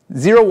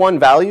 0, 1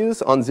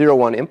 values on 0,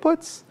 1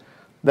 inputs,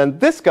 then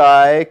this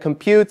guy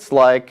computes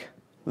like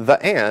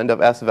the and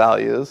of s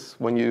values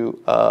when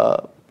you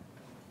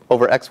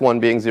over x1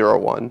 being 0,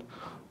 1,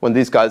 when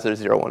these guys are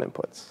 0, 1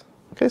 inputs.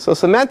 Okay, so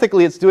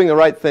semantically, it's doing the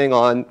right thing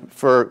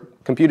for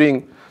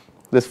computing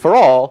this for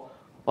all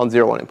on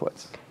 0, 1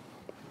 inputs.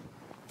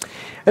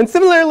 And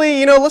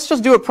similarly, let's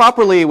just do it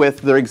properly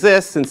with there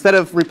exists. Instead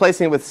of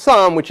replacing it with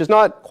sum, which is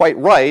not quite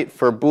right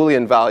for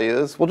Boolean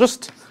values, we'll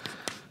just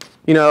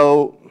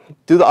do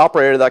the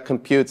operator that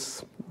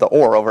computes the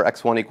or over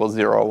x1 equals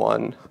 0,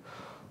 1.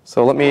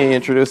 So let me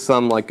introduce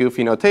some like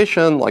goofy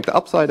notation, like the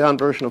upside down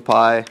version of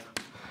pi,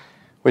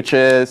 which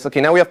is,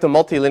 OK, now we have to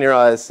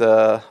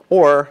multilinearize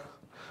or.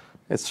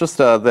 It's just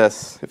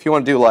this. If you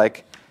want to do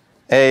like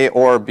A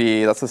or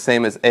B, that's the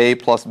same as A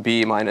plus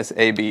B minus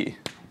AB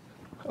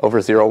over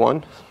 0,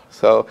 1.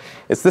 So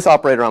it's this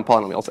operator on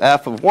polynomials,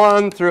 f of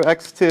 1 through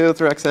x2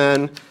 through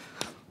xn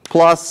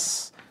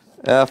plus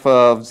f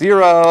of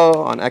 0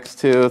 on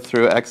x2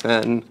 through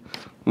xn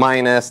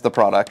minus the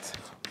product.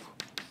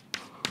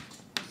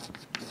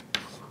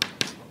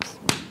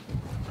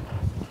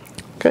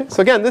 OK,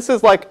 so again, this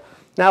is like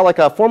now like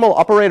a formal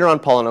operator on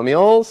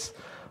polynomials.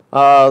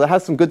 That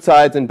has some good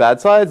sides and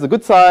bad sides. The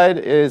good side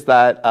is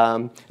that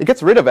it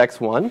gets rid of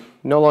x1,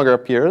 no longer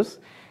appears,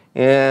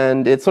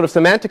 and it sort of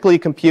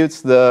semantically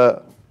computes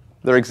their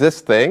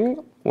exist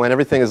thing when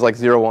everything is like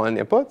 0, 1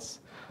 inputs.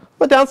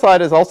 The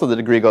downside is also the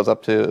degree goes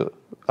up to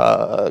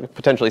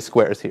potentially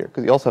squares here,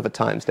 because you also have a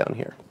times down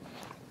here.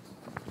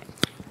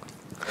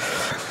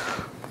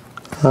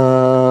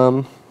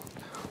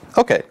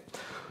 OK.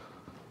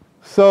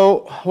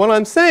 So what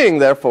I'm saying,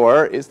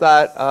 therefore, is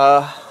that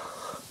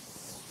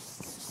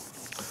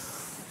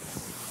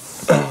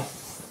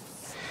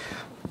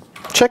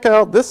check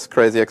out this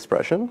crazy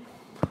expression.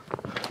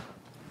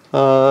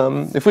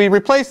 If we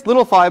replace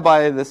little phi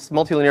by this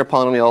multilinear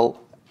polynomial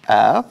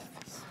f,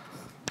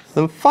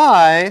 then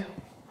phi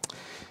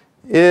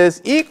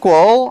is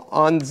equal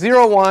on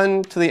 0,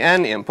 1 to the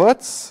n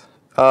inputs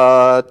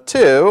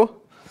to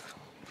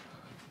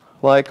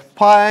like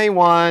pi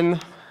 1,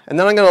 and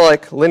then I'm going to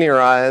like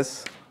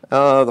linearize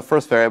the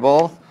first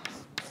variable.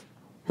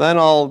 Then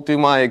I'll do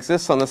my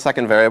exists on the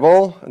second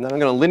variable, and then I'm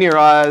going to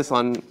linearize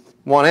on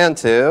 1 and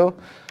 2.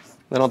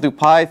 Then I'll do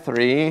pi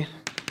 3.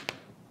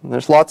 And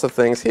there's lots of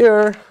things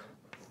here.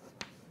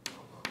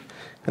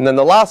 And then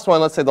the last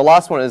one, let's say the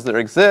last one is there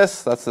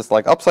exists. That's this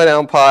like upside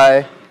down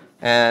pi.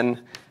 And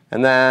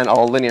then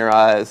I'll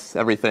linearize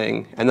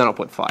everything. And then I'll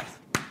put phi.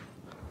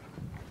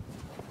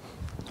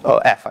 Oh,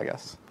 f, I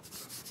guess.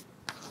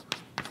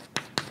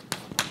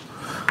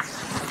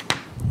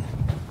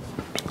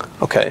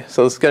 OK,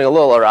 so this is getting a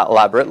little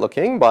elaborate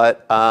looking.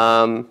 But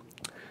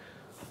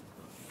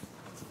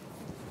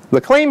the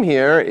claim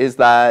here is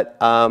that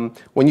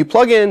when you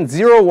plug in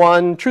 0,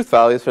 1 truth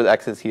values for the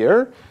x's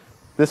here,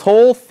 this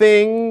whole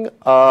thing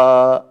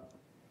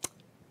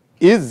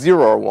is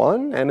 0 or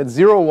 1. And it's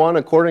 0 or 1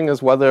 according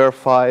as whether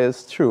phi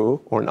is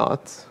true or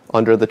not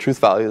under the truth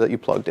value that you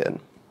plugged in.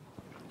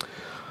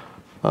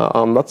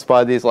 That's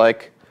by these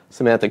like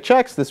semantic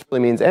checks. This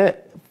really means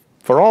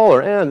for all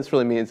or and. This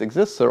really means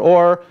exists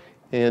or.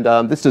 And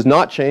this does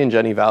not change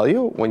any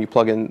value when you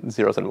plug in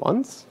zeros and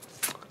ones.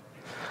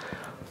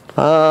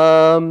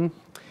 And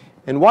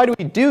why do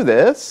we do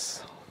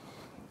this?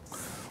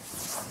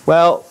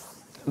 Well,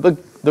 the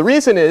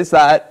reason is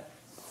that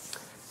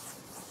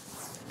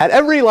at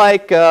every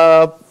like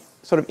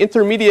sort of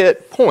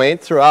intermediate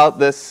point throughout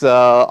this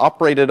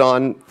operated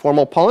on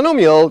formal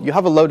polynomial, you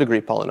have a low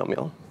degree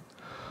polynomial.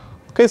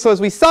 OK, so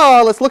as we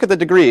saw, let's look at the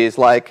degrees.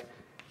 Like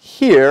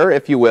here,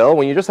 if you will,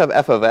 when you just have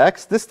f of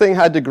x, this thing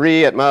had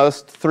degree at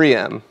most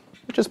 3m,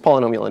 which is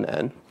polynomial in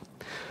n.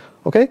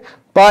 OK?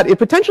 But it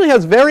potentially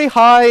has very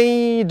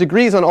high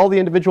degrees on all the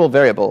individual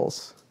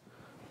variables.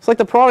 It's like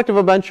the product of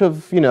a bunch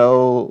of,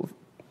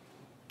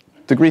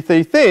 degree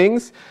 3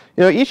 things.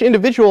 Each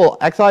individual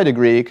xi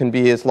degree can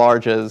be as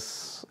large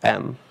as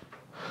m.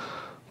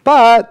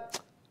 But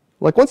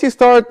like once you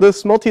start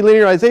this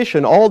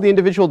multilinearization, all the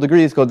individual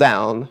degrees go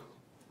down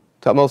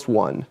to at most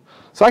 1.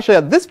 So actually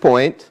at this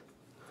point,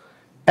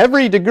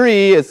 every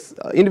degree is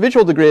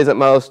individual degree is at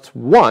most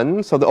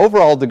 1. So the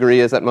overall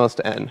degree is at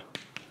most n.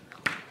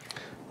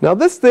 Now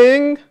this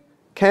thing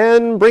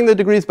can bring the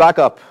degrees back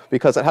up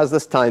because it has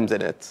this times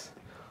in it.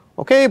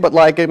 OK, but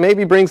like it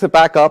maybe brings it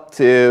back up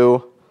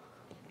to,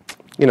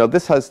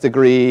 this has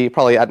degree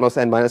probably at most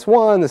n minus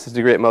 1. This is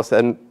degree at most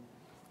n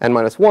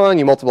minus 1.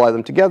 You multiply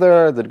them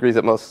together. The degree is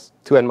at most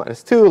 2n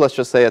minus 2. Let's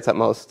just say it's at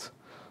most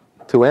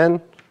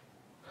 2n.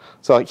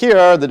 So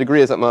here, the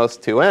degree is at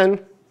most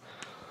 2n.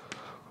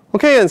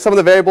 OK, and some of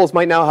the variables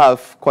might now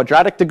have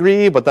quadratic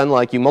degree, but then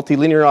like you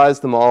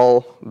multilinearize them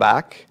all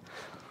back.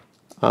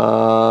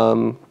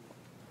 Let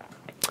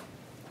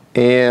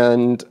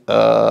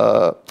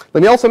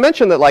me also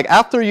mention that like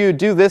after you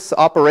do this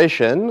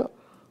operation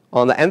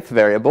on the nth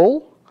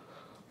variable,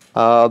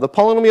 the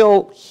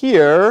polynomial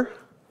here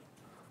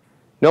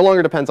no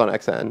longer depends on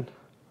xn.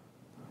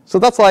 So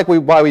that's like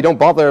why we don't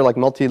bother like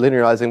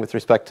multilinearizing with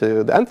respect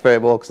to the nth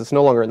variable, because it's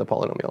no longer in the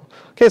polynomial.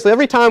 OK, so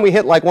every time we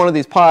hit like one of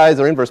these pi's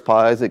or inverse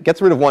pi's, it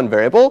gets rid of one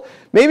variable.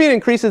 Maybe it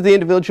increases the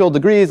individual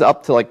degrees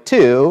up to like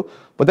 2.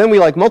 But then we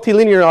like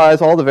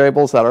multilinearize all the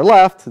variables that are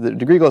left. The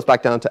degree goes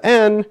back down to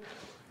n.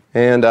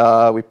 And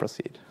we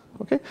proceed.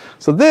 OK,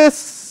 so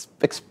this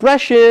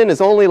expression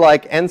is only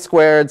like n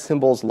squared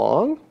symbols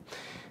long.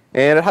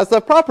 And it has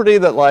the property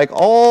that like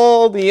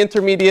all the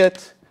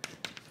intermediate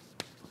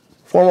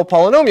formal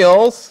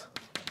polynomials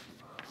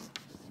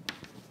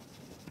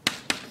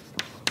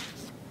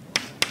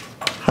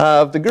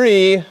have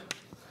degree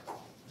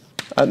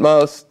at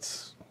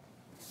most,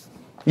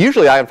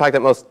 usually in fact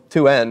at most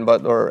 2n,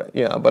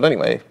 but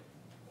anyway,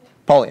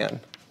 poly n.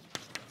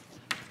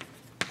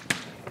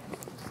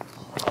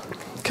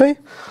 Okay.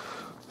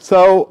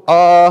 So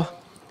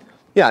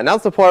yeah,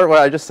 now's the part where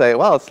I just say,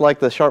 well, it's like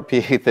the sharp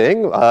P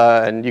thing,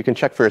 and you can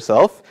check for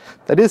yourself.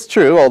 That is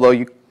true, although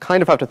you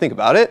kind of have to think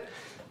about it.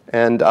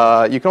 And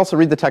you can also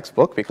read the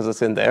textbook because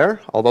it's in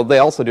there, although they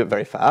also do it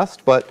very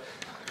fast. But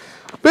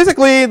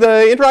basically,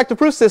 the interactive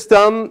proof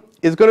system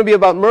is going to be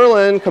about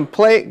Merlin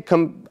claiming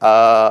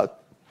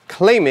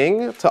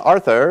to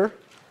Arthur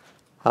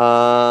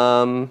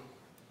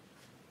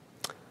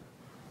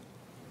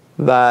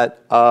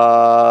that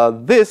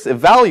this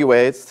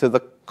evaluates to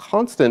the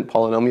constant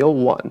polynomial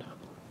 1.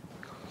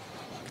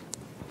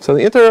 So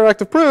the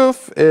interactive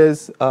proof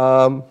is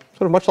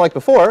sort of much like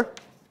before.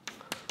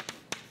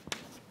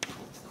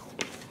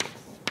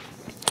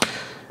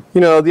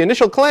 You know, the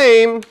initial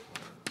claim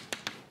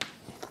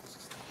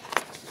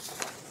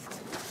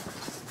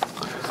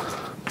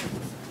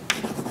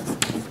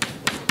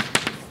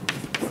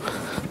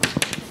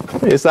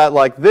is that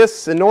like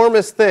this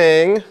enormous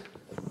thing,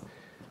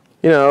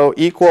 you know,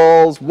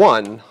 equals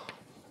 1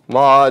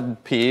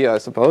 mod p, I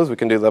suppose. We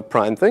can do the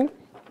prime thing.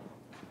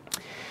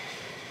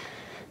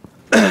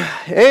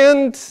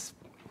 And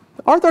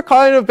Arthur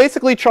kind of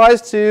basically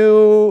tries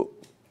to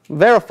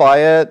verify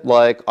it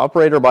like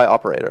operator by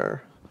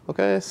operator.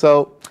 Okay,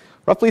 so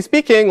roughly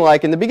speaking,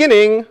 like in the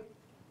beginning,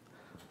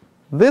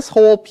 this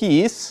whole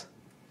piece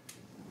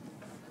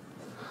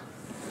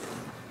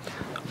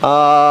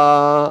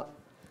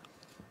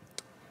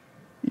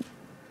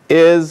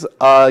is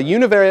a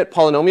univariate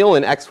polynomial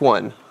in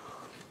x1.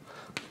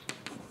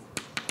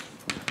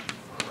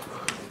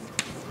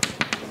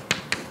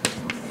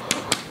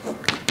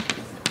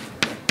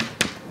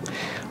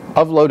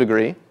 Of low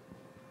degree.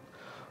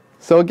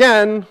 So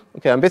again,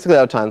 okay, I'm basically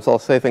out of time, so I'll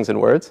say things in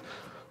words.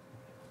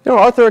 You know,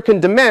 Arthur can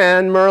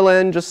demand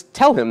Merlin just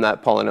tell him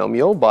that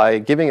polynomial by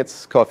giving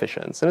its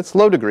coefficients. And it's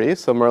low degree,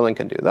 so Merlin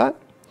can do that.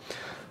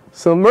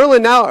 So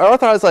Merlin now,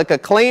 Arthur has like a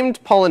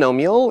claimed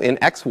polynomial in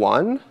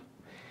x1.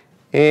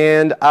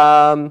 And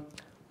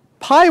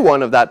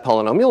pi1 of that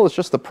polynomial is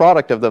just the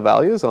product of the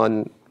values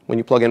on when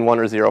you plug in 1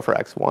 or 0 for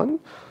x1.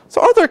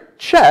 So Arthur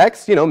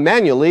checks, you know,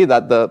 manually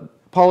that the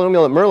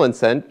polynomial that Merlin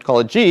sent, call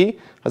it g,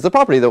 has the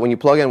property that when you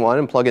plug in 1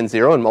 and plug in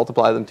 0 and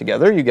multiply them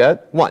together, you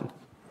get 1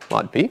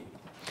 mod p.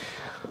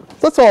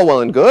 So that's all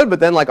well and good, but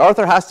then like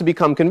Arthur has to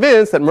become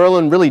convinced that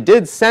Merlin really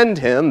did send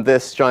him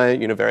this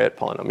giant univariate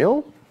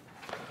polynomial.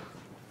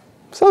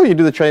 So you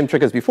do the same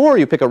trick as before.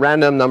 You pick a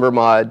random number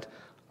mod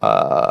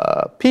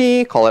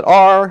p, call it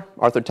r.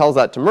 Arthur tells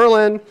that to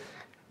Merlin.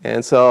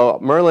 And so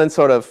Merlin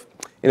sort of,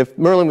 and if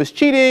Merlin was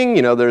cheating,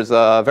 you know, there's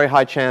a very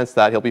high chance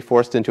that he'll be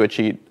forced into a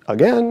cheat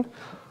again.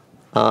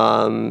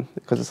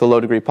 Because it's a low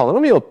degree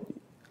polynomial.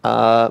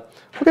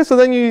 Okay, so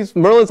then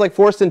Merlin's like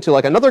forced into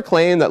like another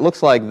claim that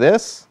looks like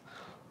this,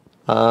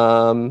 you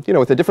know,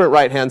 with a different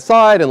right hand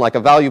side and like a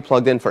value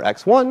plugged in for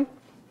x1.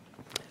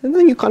 And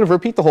then you kind of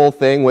repeat the whole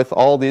thing with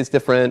all these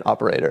different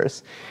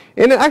operators.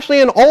 And actually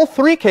in all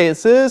three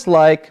cases,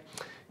 like,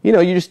 you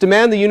know, you just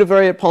demand the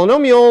univariate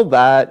polynomial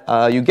that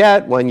you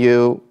get when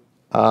you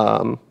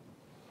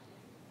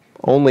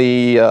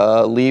only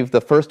leave the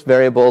first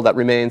variable that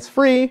remains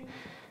free.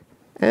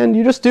 And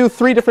you just do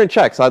 3 different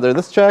checks, either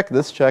this check,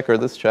 or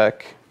this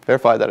check,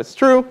 verify that it's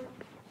true,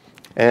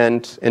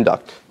 and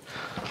induct.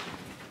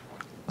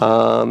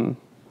 So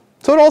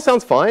it all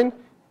sounds fine,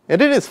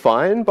 and it is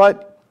fine,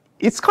 but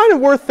it's kind of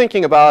worth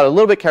thinking about a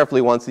little bit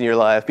carefully once in your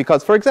life.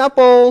 Because, for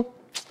example,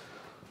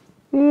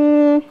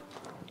 the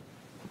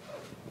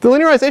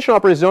linearization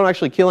operators don't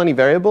actually kill any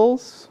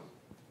variables.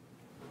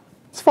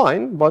 It's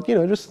fine, but you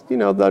know, just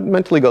that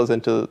mentally goes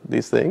into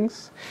these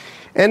things.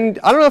 And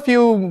I don't know if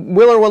you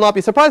will or will not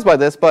be surprised by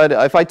this, but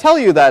if I tell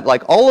you that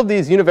like all of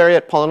these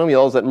univariate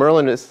polynomials that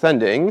Merlin is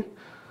sending,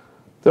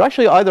 they're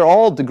actually either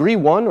all degree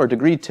 1 or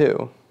degree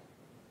 2.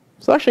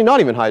 So actually not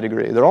even high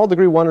degree. They're all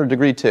degree 1 or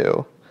degree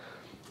 2.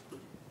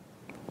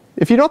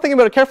 If you don't think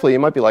about it carefully, you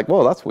might be like,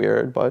 whoa, that's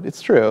weird, but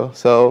it's true.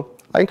 So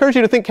I encourage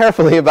you to think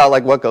carefully about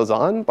like what goes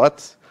on.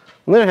 But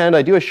on the other hand,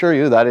 I do assure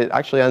you that it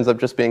actually ends up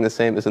just being the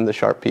same as in the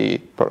Sharp-P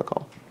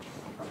protocol.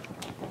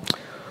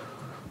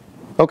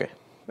 OK.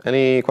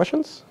 Any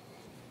questions?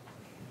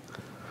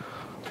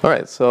 All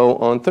right, so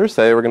on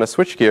Thursday, we're going to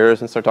switch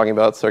gears and start talking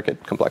about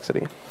circuit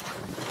complexity.